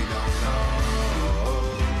everyone we don't know.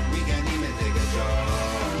 We can't even take a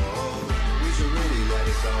joke. We should really let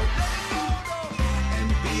it go. And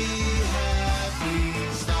be happy,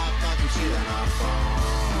 stop talking shit on our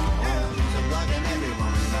phones. I'm blocking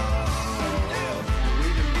everyone we know.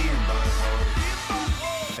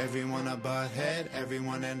 Everyone a butthead,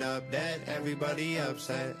 everyone end up dead. Everybody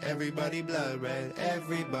upset, everybody blood red.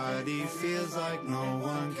 Everybody feels like no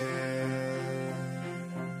one cares.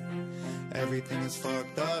 Everything is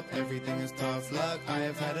fucked up, everything is tough luck. I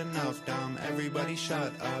have had enough, dumb. Everybody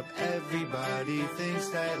shut up. Everybody thinks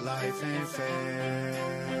that life ain't fair.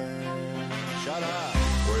 Shut up.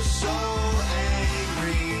 We're so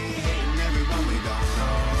angry, hating everyone we don't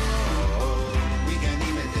know. We can't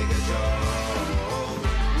even take a joke.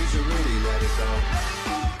 Really let it go.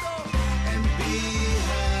 And be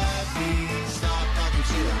happy. Stop talking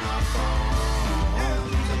shit on our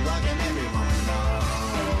phones. I'm blocking everyone we know.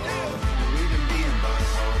 We've been being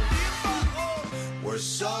buttholes. We're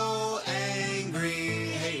so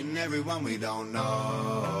angry, hating everyone we don't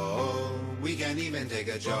know. We can't even take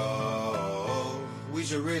a joke. We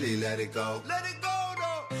should really let it go. Let it go,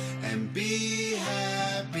 though. And be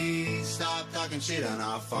happy. Stop talking shit on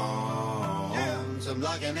our phones. I'm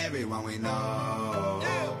blocking everyone we know.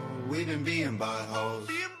 We've been being buttholes.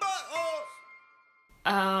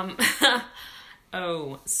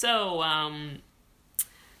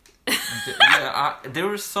 There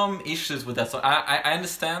were some issues with that. So I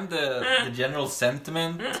understand the general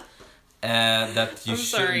sentiment that you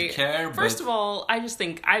shouldn't care. First of all, I just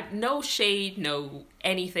think no shade, no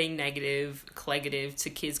anything negative, clegative to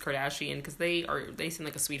Kids Kardashian, because they seem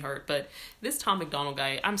like a sweetheart. But this Tom McDonald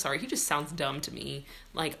guy, I'm sorry, he just sounds dumb to me.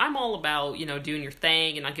 Like, I'm all about, doing your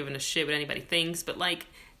thing and not giving a shit what anybody thinks, but like,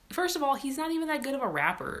 first of all, he's not even that good of a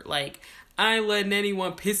rapper. Like, I ain't letting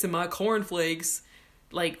anyone piss in my cornflakes.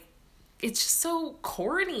 Like, it's just so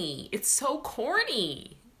corny. It's so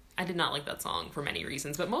corny. I did not like that song for many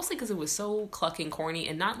reasons, but mostly because it was so clucking corny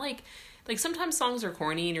and not like sometimes songs are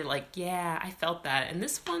corny and you're like, yeah, I felt that. And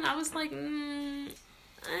this one, I was like,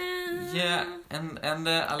 yeah, and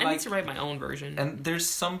I need to write my own version. And there's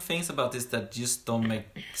some things about this that just don't make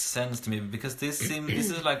sense to me, because this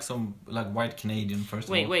is like some white Canadian first.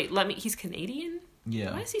 Wait, he's Canadian?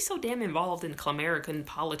 Yeah. Why is he so damn involved in American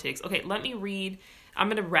politics? Okay, let me read. I'm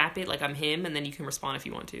gonna rap it like I'm him, and then you can respond if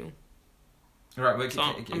you want to. Right, wait, so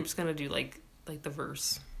I'm just gonna do like the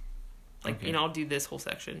verse. Okay. I'll do this whole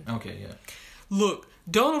section. Okay, yeah. Look,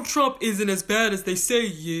 Donald Trump isn't as bad as they say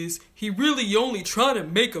he is. He really only trying to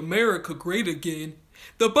make America great again.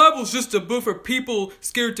 The Bible's just a book for people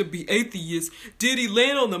scared to be atheists. Did he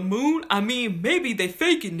land on the moon? I mean, maybe they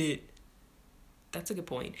faking it. That's a good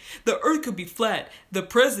point. The earth could be flat. The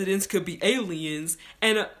presidents could be aliens.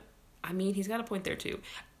 And, he's got a point there too.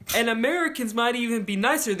 And Americans might even be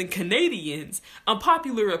nicer than Canadians.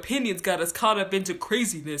 Unpopular opinions got us caught up into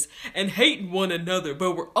craziness and hating one another,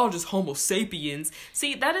 but we're all just homo sapiens.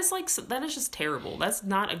 See, that is just terrible. That's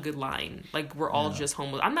not a good line. Like, we're all just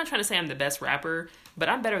homo. I'm not trying to say I'm the best rapper, but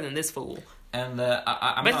I'm better than this fool. And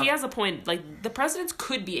he has a point. Like, the presidents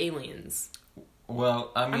could be aliens.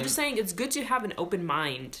 Well, I'm just saying it's good to have an open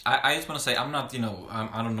mind. I just want to say I'm not,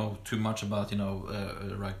 I don't know too much about,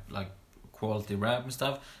 like quality rap and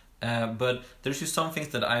stuff, but there's just some things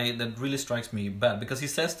that really strikes me bad, because he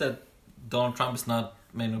says that Donald Trump is not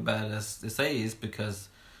made no bad as they say he is, because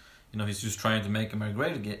he's just trying to make America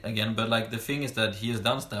great again. But like, the thing is that he has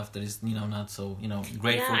done stuff that is not so great for most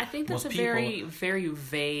people. Yeah, I think that's a very, very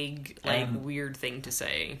vague, weird thing to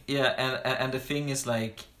say. Yeah, and the thing is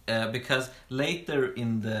like, because later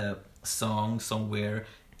in the song somewhere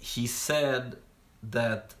he said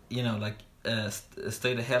that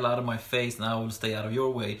stay the hell out of my face and I will stay out of your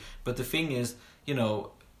way. But the thing is,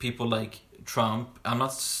 people like Trump, I'm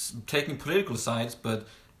not taking political sides, but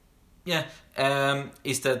yeah,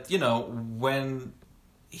 is that, you know, when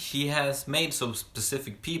he has made so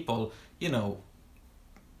specific people, you know,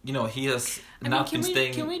 he has been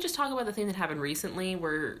staying... Can we just talk about the thing that happened recently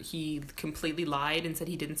where he completely lied and said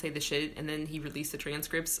he didn't say the shit, and then he released the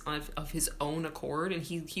transcripts of his own accord, and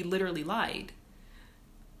he literally lied.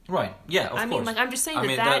 Right. Yeah. Of course. I mean, like, I'm just saying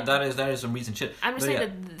that is some recent shit. I'm just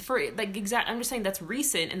saying I'm just saying that's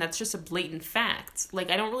recent, and that's just a blatant fact. Like,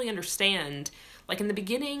 I don't really understand. Like, in the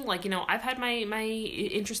beginning, like, you know, I've had my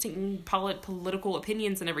interesting political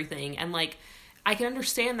opinions and everything, and like, I can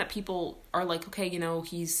understand that people are like, okay, you know,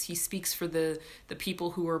 he speaks for the people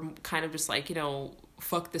who are kind of just like, you know,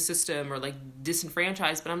 fuck the system or like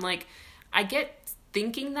disenfranchised. But I'm like, I get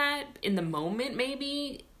thinking that in the moment,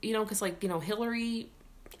 maybe, you know, because like, you know, Hillary,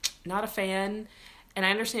 not a fan. And I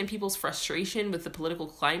understand people's frustration with the political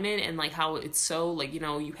climate and like how it's so like, you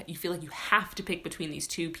know, you feel like you have to pick between these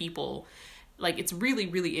two people. Like, it's really,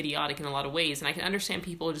 really idiotic in a lot of ways. And I can understand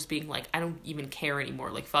people just being like, I don't even care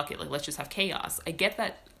anymore. Like, fuck it. Like, let's just have chaos. I get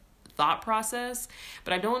that thought process.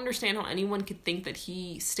 But I don't understand how anyone could think that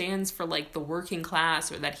he stands for, like, the working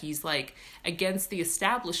class or that he's, like, against the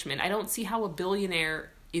establishment. I don't see how a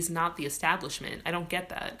billionaire is not the establishment. I don't get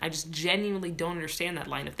that. I just genuinely don't understand that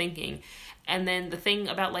line of thinking. And then the thing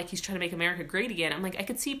about, like, he's trying to make America great again. I'm like, I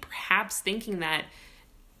could see perhaps thinking that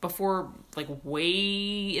before, like,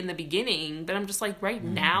 way in the beginning, but I'm just like, right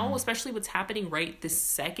now, especially what's happening right this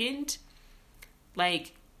second,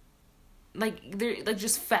 like they're like,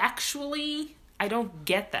 just factually, I don't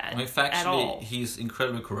get that. I mean, factually, he's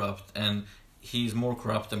incredibly corrupt, and he's more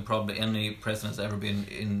corrupt than probably any president's ever been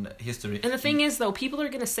in history. And the thing is, though, people are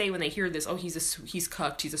going to say when they hear this, oh, he's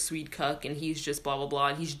cucked, he's a Swede cuck, and he's just blah, blah, blah,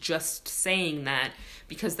 and he's just saying that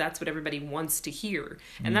because that's what everybody wants to hear.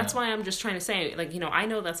 And that's why I'm just trying to say, like, you know, I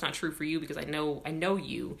know that's not true for you because I know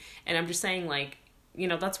you, and I'm just saying, like, you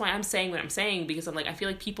know, that's why I'm saying what I'm saying, because I'm like, I feel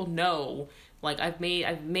like people know, like, I've made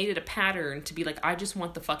it a pattern to be like, I just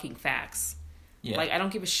want the fucking facts. Yeah. Like, I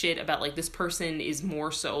don't give a shit about, like, this person is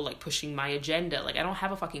more so, like, pushing my agenda. Like, I don't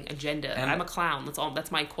have a fucking agenda. And I'm a clown.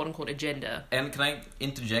 That's my quote-unquote agenda. And can I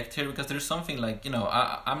interject here? Because there's something, like, you know,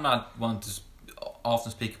 I'm not one to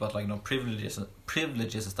often speak about, like, you know, privileges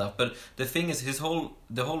and stuff. But the thing is,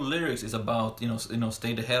 the whole lyrics is about, you know,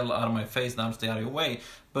 stay the hell out of my face, now stay out of your way.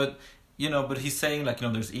 But, you know, but he's saying, like, you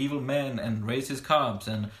know, there's evil men and racist cops,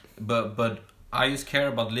 and but I just care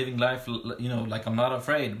about living life, you know, like, I'm not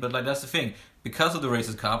afraid. But, like, that's the thing. Because of the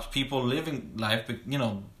racist cops, people living life, you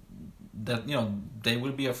know, that, you know, they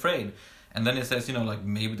will be afraid. And then it says, you know, like,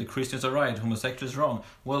 maybe the Christians are right, homosexuals wrong.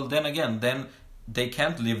 Well, then again, then they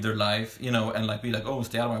can't live their life, you know, and, like, be like, oh,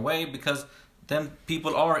 stay out of my way, because then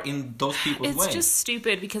people are in those people's way. It's just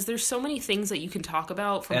stupid, because there's so many things that you can talk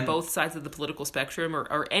about from both sides of the political spectrum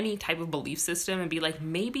or any type of belief system and be like,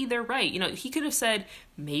 maybe they're right. You know, he could have said,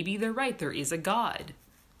 maybe they're right, there is a God.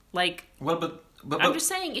 Like, well, but I'm just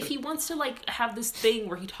saying, if he wants to, like, have this thing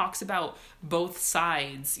where he talks about both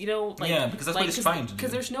sides, you know, like, yeah, because that's what he's trying to do.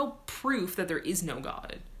 Because there's no proof that there is no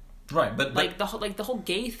God. Right, but the whole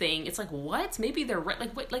gay thing, it's like, what? Maybe they're right.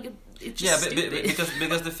 Like, what? Like, it's just stupid.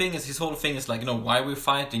 because the thing is, his whole thing is like, you know, why we're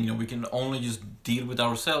fighting. You know, we can only just deal with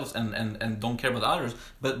ourselves and don't care about others.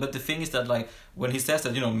 But the thing is that, like, when he says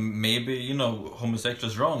that, you know, maybe, you know,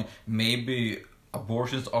 homosexuals wrong, maybe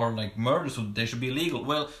abortions are like murder, so they should be illegal.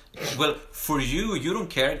 Well, for you don't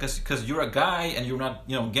care because you're a guy and you're not,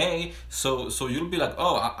 you know, gay. So you'll be like,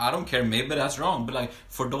 oh, I don't care. Maybe that's wrong. But, like,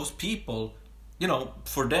 for those people, you know,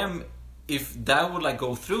 for them, if that would, like,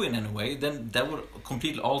 go through in any way, then that would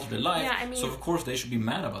completely alter their life. Yeah, I mean, so of course they should be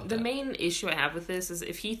mad about that. The main issue I have with this is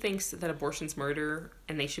if he thinks that abortion's murder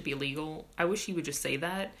and they should be illegal, I wish he would just say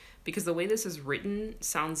that, because the way this is written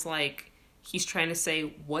sounds like he's trying to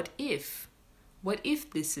say, what if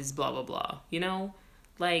this is blah, blah, blah, you know?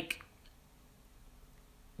 Like,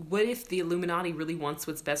 what if the Illuminati really wants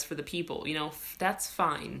what's best for the people? You know, that's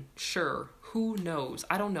fine, sure, who knows?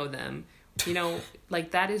 I don't know them. You know,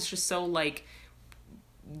 like, that is just so, like,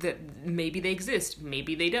 that maybe they exist,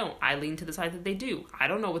 maybe they don't. I lean to the side that they do. I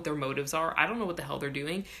don't know what their motives are. I don't know what the hell they're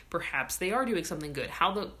doing. Perhaps they are doing something good.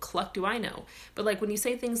 How the cluck do I know? But, like, when you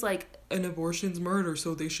say things like, an abortion's murder,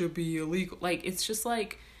 so they should be illegal, like, it's just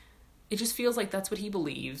like, it just feels like that's what he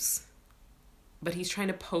believes. But he's trying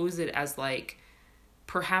to pose it as, like,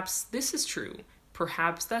 perhaps this is true.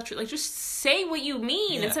 Perhaps that's true. Like, just say what you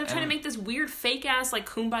mean instead of trying to make this weird fake-ass, like,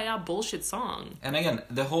 kumbaya bullshit song. And again,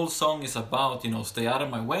 the whole song is about, you know, stay out of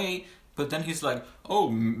my way. But then he's like, oh,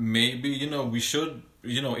 maybe, you know, we should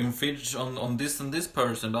infringe on this and this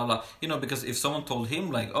person, blah blah. Because if someone told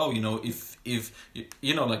him like, oh, if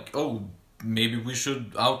like, oh, maybe we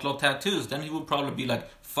should outlaw tattoos, then he would probably be like,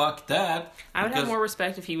 fuck that. I would have more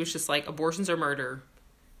respect if he was just like, abortions are murder.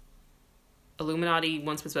 Illuminati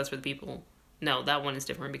wants what's best for the people. No, that one is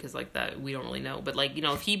different because like that we don't really know. But like,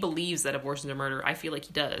 if he believes that abortions are murder, I feel like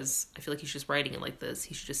he does. I feel like he's just writing it like this.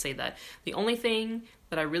 He should just say that. The only thing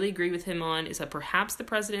that I really agree with him on is that perhaps the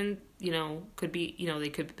president, could be, they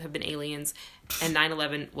could have been aliens, and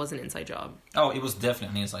 9/11 was an inside job. Oh, it was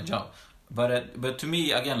definitely an inside job. But to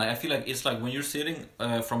me, again, like I feel like it's like when you're sitting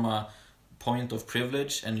from a point of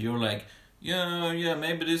privilege and you're like, yeah,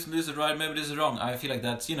 maybe this is right, maybe this is wrong. I feel like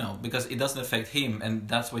that's, because it doesn't affect him and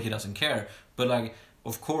that's why he doesn't care. But like,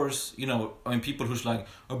 of course, people who's like,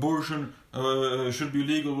 abortion should be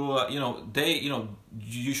legal,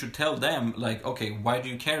 you should tell them like, okay, why do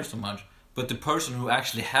you care so much? But the person who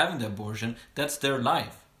actually having the abortion, that's their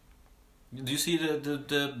life. Do you see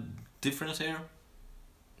the difference here?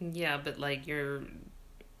 Yeah, but like there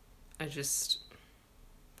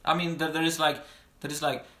is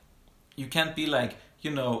like, you can't be like,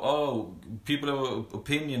 oh, people have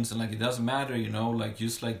opinions and like it doesn't matter, like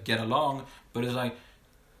just like get along. But it's like,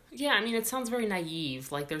 yeah, it sounds very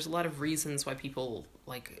naive. Like there's a lot of reasons why people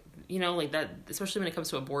like, like that, especially when it comes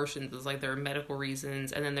to abortions. It's like there are medical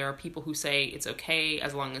reasons, and then there are people who say it's okay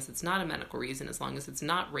as long as it's not a medical reason, as long as it's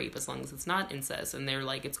not rape, as long as it's not incest, and they're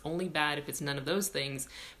like, it's only bad if it's none of those things.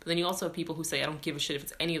 But then you also have people who say, I don't give a shit if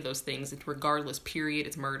it's any of those things. It's regardless, period,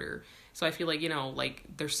 it's murder. So I feel like, like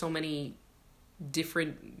there's so many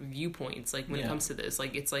different viewpoints, like when it comes to this.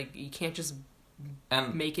 Like it's like you can't just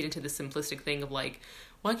make it into the simplistic thing of like,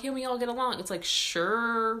 why can't we all get along? It's like,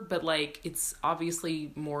 sure, but like it's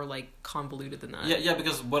obviously more like convoluted than that. Yeah,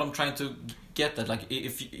 because what I'm trying to get at, like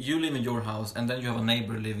if you live in your house and then you have a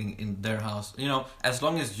neighbor living in their house, as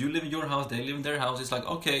long as you live in your house, they live in their house, it's like,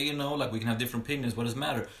 okay, like we can have different opinions, what does it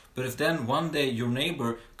matter? But if then one day your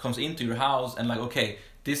neighbor comes into your house and like, okay,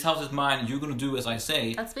 this house is mine, you're gonna do as I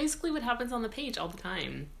say. That's basically what happens on the page all the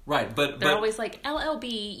time. Right, but they're always like,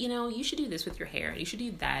 LLB, you should do this with your hair, and you should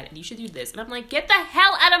do that, and you should do this. And I'm like, get the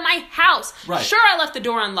hell out of my house! Right. Sure, I left the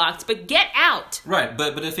door unlocked, but get out! Right,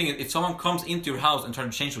 but the thing is, if someone comes into your house and try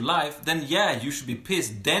to change your life, then yeah, you should be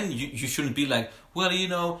pissed. Then you shouldn't be like, well,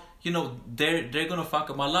 they're gonna fuck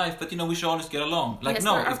up my life, but we should always get along. Like, yes,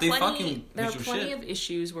 no, if they fucking there are plenty of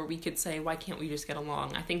issues where we could say, why can't we just get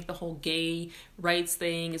along? I think the whole gay rights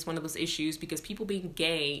thing is one of those issues because people being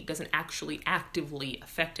gay doesn't actually actively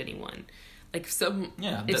affect anyone. Like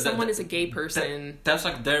if someone is a gay person, that's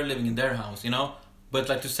like they're living in their house, But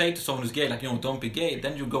like to say to someone who's gay, like, don't be gay,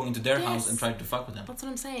 then you're going into their house and trying to fuck with them. That's what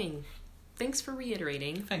I'm saying. Thanks for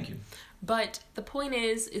reiterating. Thank you. But the point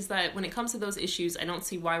is that when it comes to those issues, I don't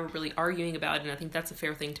see why we're really arguing about it, and I think that's a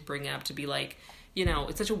fair thing to bring up, to be like,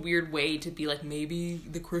 it's such a weird way to be like, maybe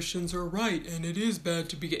the Christians are right, and it is bad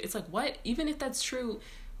to be gay. It's like, what? Even if that's true,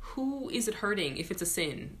 who is it hurting if it's a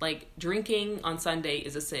sin? Like, drinking on Sunday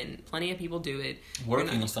is a sin. Plenty of people do it.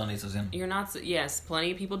 Working on Sunday is a sin. Yes,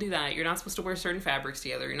 plenty of people do that. You're not supposed to wear certain fabrics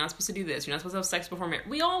together. You're not supposed to do this. You're not supposed to have sex before marriage.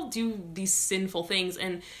 We all do these sinful things,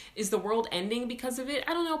 and is the world ending because of it?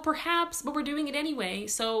 I don't know, perhaps, but we're doing it anyway.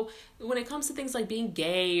 So when it comes to things like being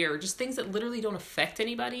gay or just things that literally don't affect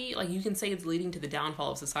anybody, like you can say it's leading to the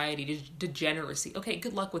downfall of society, degeneracy. Okay,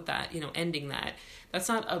 good luck with that, ending that. That's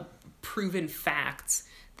not a proven fact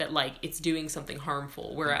that like it's doing something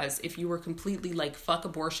harmful. Whereas if you were completely like fuck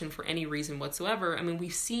abortion for any reason whatsoever,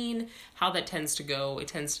 we've seen how that tends to go. It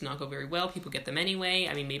tends to not go very well. People get them anyway.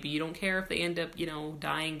 Maybe you don't care if they end up,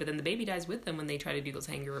 dying, but then the baby dies with them when they try to do those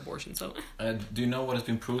hanger abortions. So do you know what has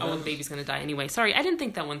been proven? Oh, the baby's gonna die anyway. Sorry, I didn't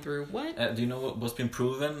think that one through. What? Do you know what's been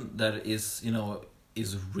proven that is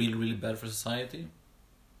really, really bad for society?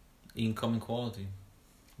 Income inequality.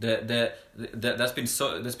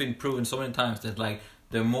 That's been proven so many times that like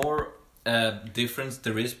the more difference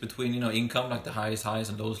there is between income, like the highest highs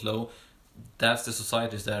and lowest low, that's the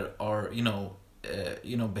societies that are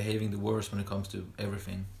behaving the worst when it comes to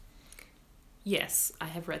everything. Yes, I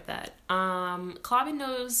have read that. Clob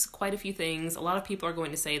knows quite a few things. A lot of people are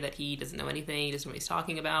going to say that he doesn't know anything. He doesn't know what he's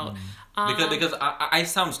talking about. Because I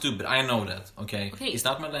sound stupid. I know that. Okay. It's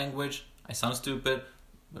not my language. I sound stupid.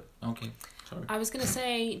 But okay. Sorry. I was going to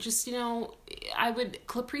say, just, I would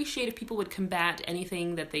appreciate if people would combat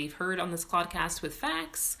anything that they've heard on this podcast with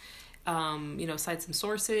facts. Cite some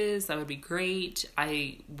sources. That would be great.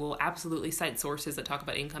 I will absolutely cite sources that talk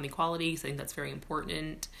about income equality, because I think that's very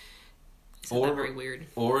important. Isn't that very weird?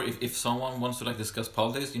 Or if someone wants to discuss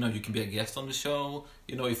politics, you can be a guest on the show.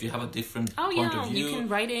 If you have a different point of view. You can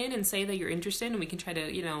write in and say that you're interested, and we can try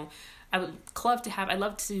to, I would love to have. I'd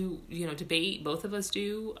love to debate. Both of us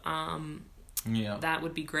do. Yeah. That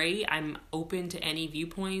would be great. I'm open to any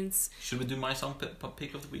viewpoints. Should we do my song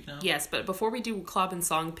pick of the week now? Yes, but before we do Clob and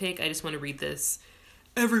song pick, I just want to read this.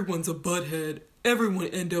 Everyone's a butthead. Everyone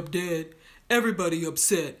end up dead. Everybody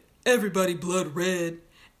upset. Everybody blood red.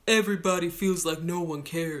 Everybody feels like no one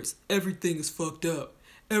cares. Everything is fucked up.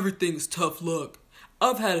 Everything is tough luck.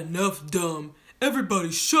 I've had enough dumb.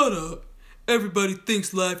 Everybody shut up. Everybody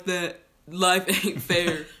thinks life ain't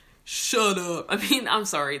fair. Shut up. I mean, I'm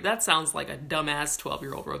sorry. That sounds like a dumbass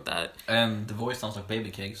 12-year-old wrote that. And the voice sounds like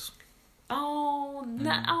Baby Cakes. Oh,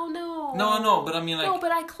 oh no. No, but I mean like... No,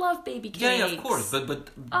 but I love Baby Cakes. Yeah, of course. But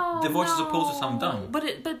the voice is supposed to sound dumb.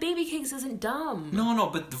 But Baby Cakes isn't dumb. No,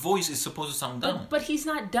 but the voice is supposed to sound dumb. But he's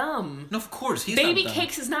not dumb. No, of course, he's Baby not dumb.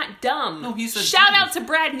 Cakes is not dumb. No, he's a Shout genius. out to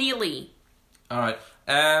Brad Neely. Alright.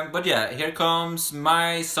 But yeah, here comes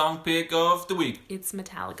my song pick of the week. It's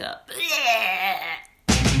Metallica.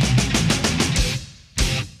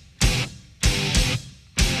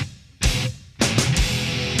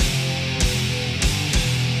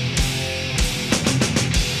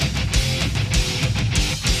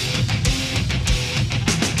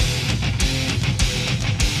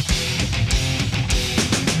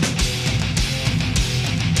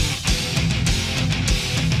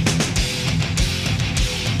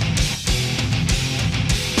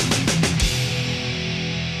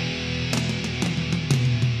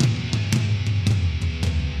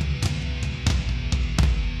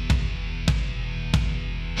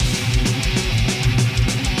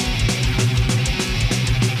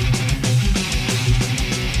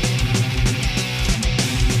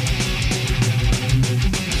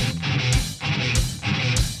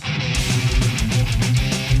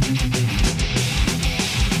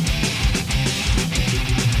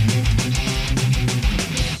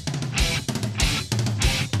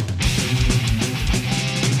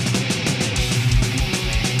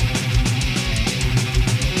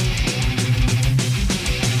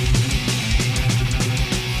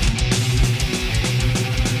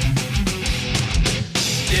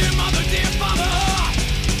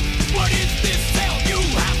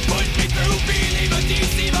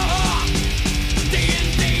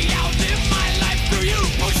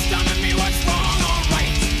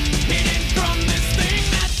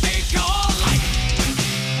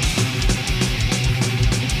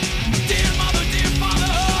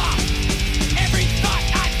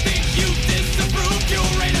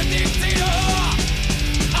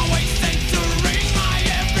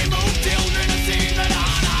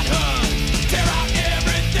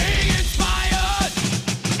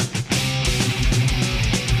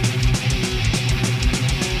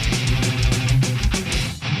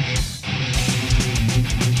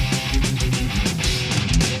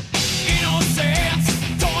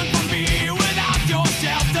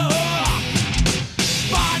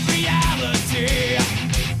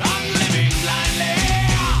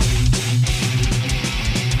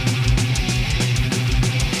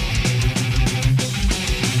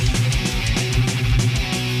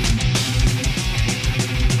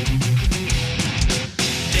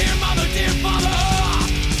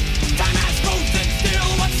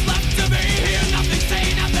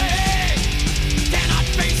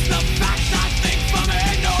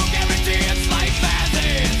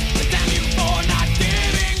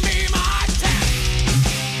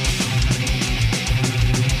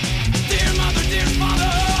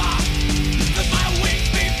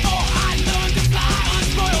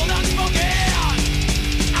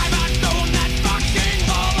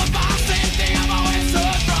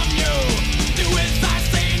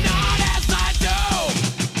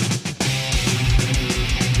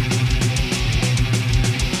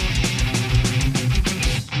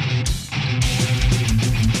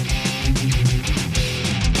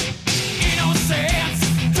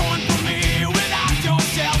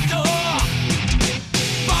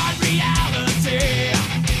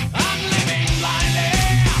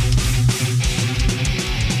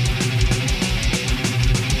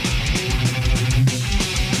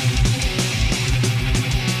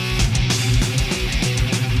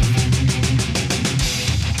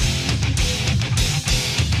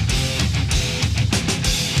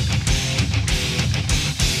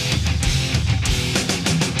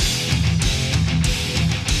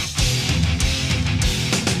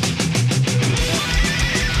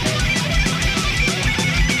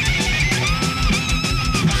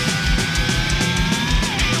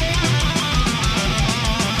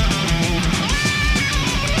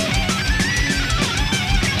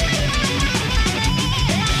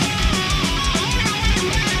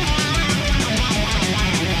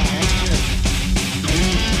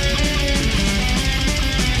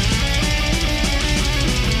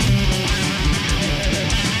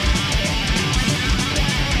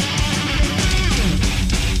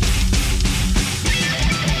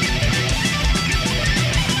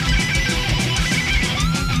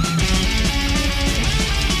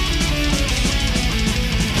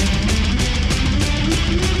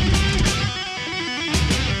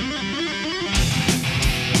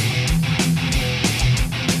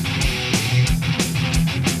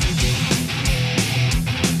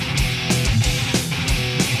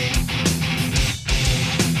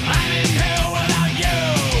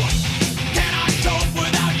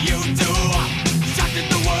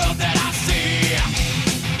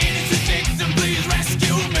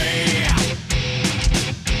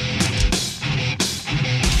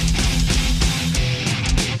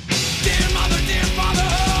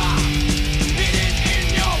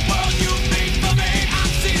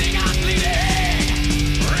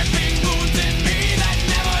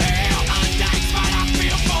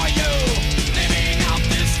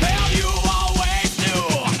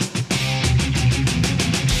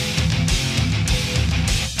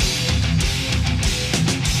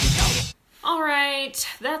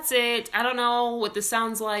 That's it. I don't know what this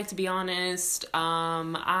sounds like, to be honest.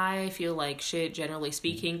 I feel like shit, generally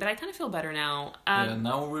speaking, but I kind of feel better now.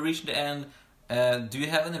 Now we're reaching the end. Do you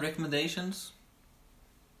have any recommendations?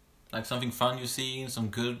 Like something fun you've seen, some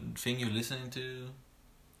good thing you're listening to?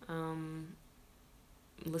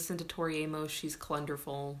 Listen to Tori Amos. She's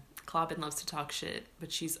clunderful. Clob loves to talk shit,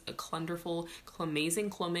 but she's a clunderful,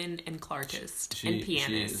 amazing clummin and clarkist and pianist.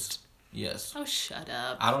 She is. Yes. Oh, shut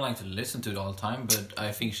up. I don't like to listen to it all the time, but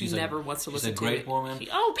I think she's wants to listen a great to woman.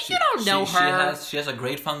 But you don't know her. She has a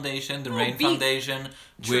great foundation, the Rain Foundation,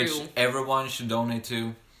 which everyone should donate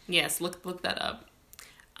to. Yes, look that up.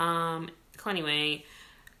 Anyway,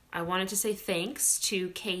 I wanted to say thanks to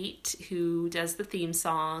Kate, who does the theme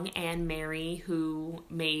song, and Mary, who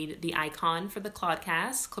made the icon for the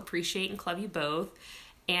Clodcast. Appreciate and love you both.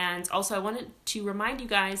 And also, I wanted to remind you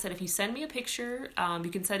guys that if you send me a picture, you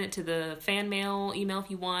can send it to the fan mail email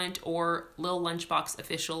if you want, or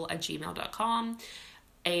lillunchboxofficial@gmail.com.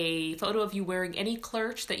 A photo of you wearing any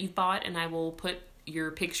clutch that you've bought, and I will put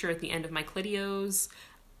your picture at the end of my Clidios.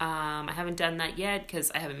 I haven't done that yet because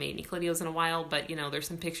I haven't made any Clidios in a while, but there's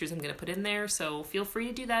some pictures I'm going to put in there, so feel free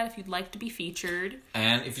to do that if you'd like to be featured.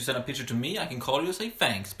 And if you send a picture to me, I can call you and say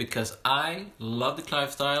thanks, because I love the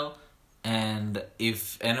Clive style, and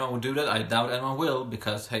if anyone would do that, I doubt anyone will,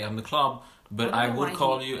 because hey, I'm the Clob, but I would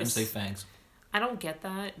call you and say thanks. I don't get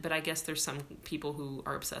that, but I guess there's some people who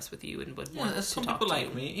are obsessed with you and would want to some talk people to like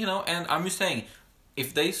you. me, and I'm just saying,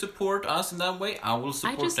 if they support us in that way, I will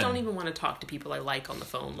support them. I just don't even want to talk to people I like on the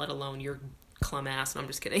phone, let alone your clum ass. And I'm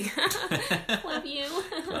just kidding. Love you.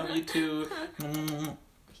 Love you too.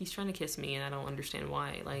 He's trying to kiss me, and I don't understand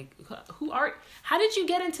why. Like, how did you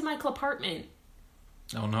get into my apartment?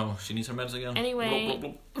 Oh no, she needs her meds again.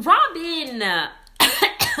 Anyway, Robin.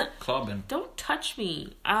 Clobbing. Don't touch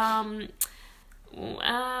me. I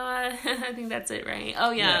think that's it, right?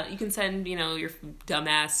 Oh yeah. You can send your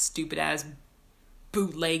dumbass, stupid ass,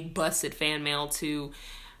 bootleg busted fan mail to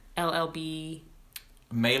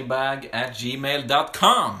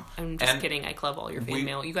LLBmailbag@gmail.com. I'm just kidding. I love all your fan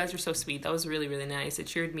mail. You guys are so sweet. That was really, really nice. It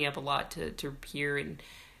cheered me up a lot to hear and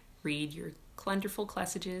read your clunderful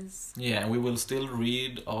messages. Yeah, and we will still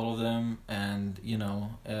read all of them, and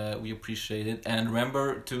we appreciate it. And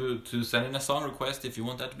remember to send in a song request if you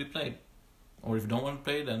want that to be played, or if you don't want to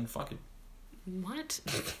play, then fuck it. What?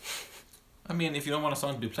 I mean, if you don't want a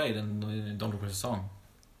song to be played, then don't request a song.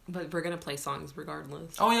 But we're gonna play songs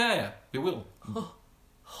regardless. Oh yeah, we will. What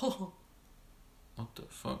the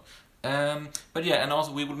fuck? But yeah, and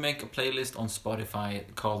also we will make a playlist on Spotify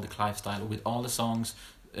called The Clive Style with all the songs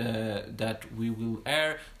that we will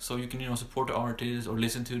air, so you can support the artists or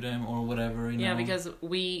listen to them or whatever. Yeah, because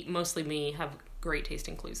we, mostly me, have great taste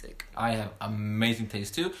in music. I have amazing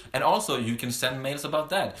taste too, and also you can send mails about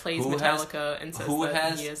that. Plays Metallica and says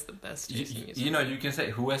that he has the best taste in music. You can say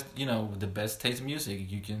who has the best taste in music.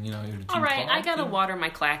 You can All right, I gotta water my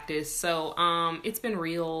cactus. So it's been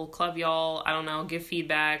real, Club y'all. I don't know. Give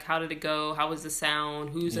feedback. How did it go? How was the sound?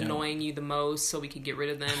 Who's annoying you the most? So we can get rid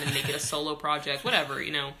of them and make it a solo project. Whatever.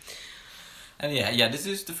 And yeah, this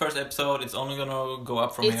is the first episode. It's only gonna go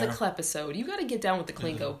up from here. It's a clepisode. You gotta get down with the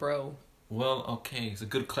clingo, bro. Well, okay, it's a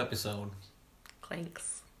good clepisode.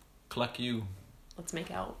 Clanks. Cluck you. Let's make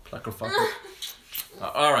out. Cluck or fuck.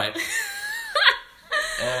 All right.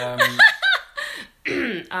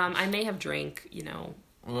 I may have drank,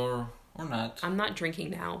 Or not. I'm not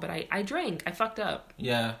drinking now, but I drank. I fucked up.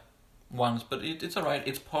 Yeah, once, but it's all right.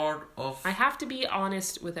 It's part of... I have to be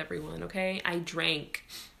honest with everyone, okay? I drank.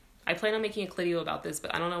 I plan on making a Clidio about this,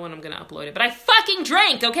 but I don't know when I'm going to upload it. But I fucking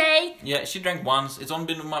drank, okay? Yeah, she drank once. It's only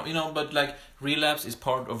been a month, but like relapse is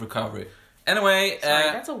part of recovery. Anyway,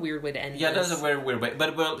 sorry, that's a weird way to end. Yeah, that's a very weird way.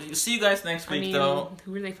 But see you guys next week, though.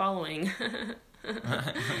 Who are they following?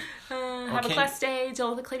 Have a class day.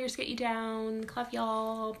 Don't let the Clidios get you down. Love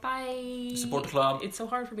y'all. Bye. Support the Clob. It's so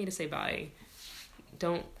hard for me to say bye.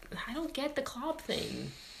 I don't get the Clob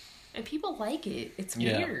thing. And people like it. It's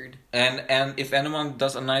weird. And if anyone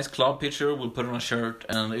does a nice Clob picture, we'll put it on a shirt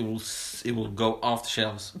and it will go off the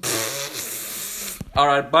shelves. All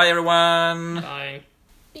right, bye everyone. Bye.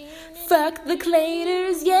 Fuck the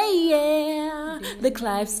Claters, yeah. The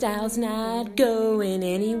Clive style's not going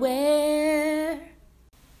anywhere.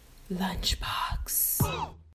 Lunchbox.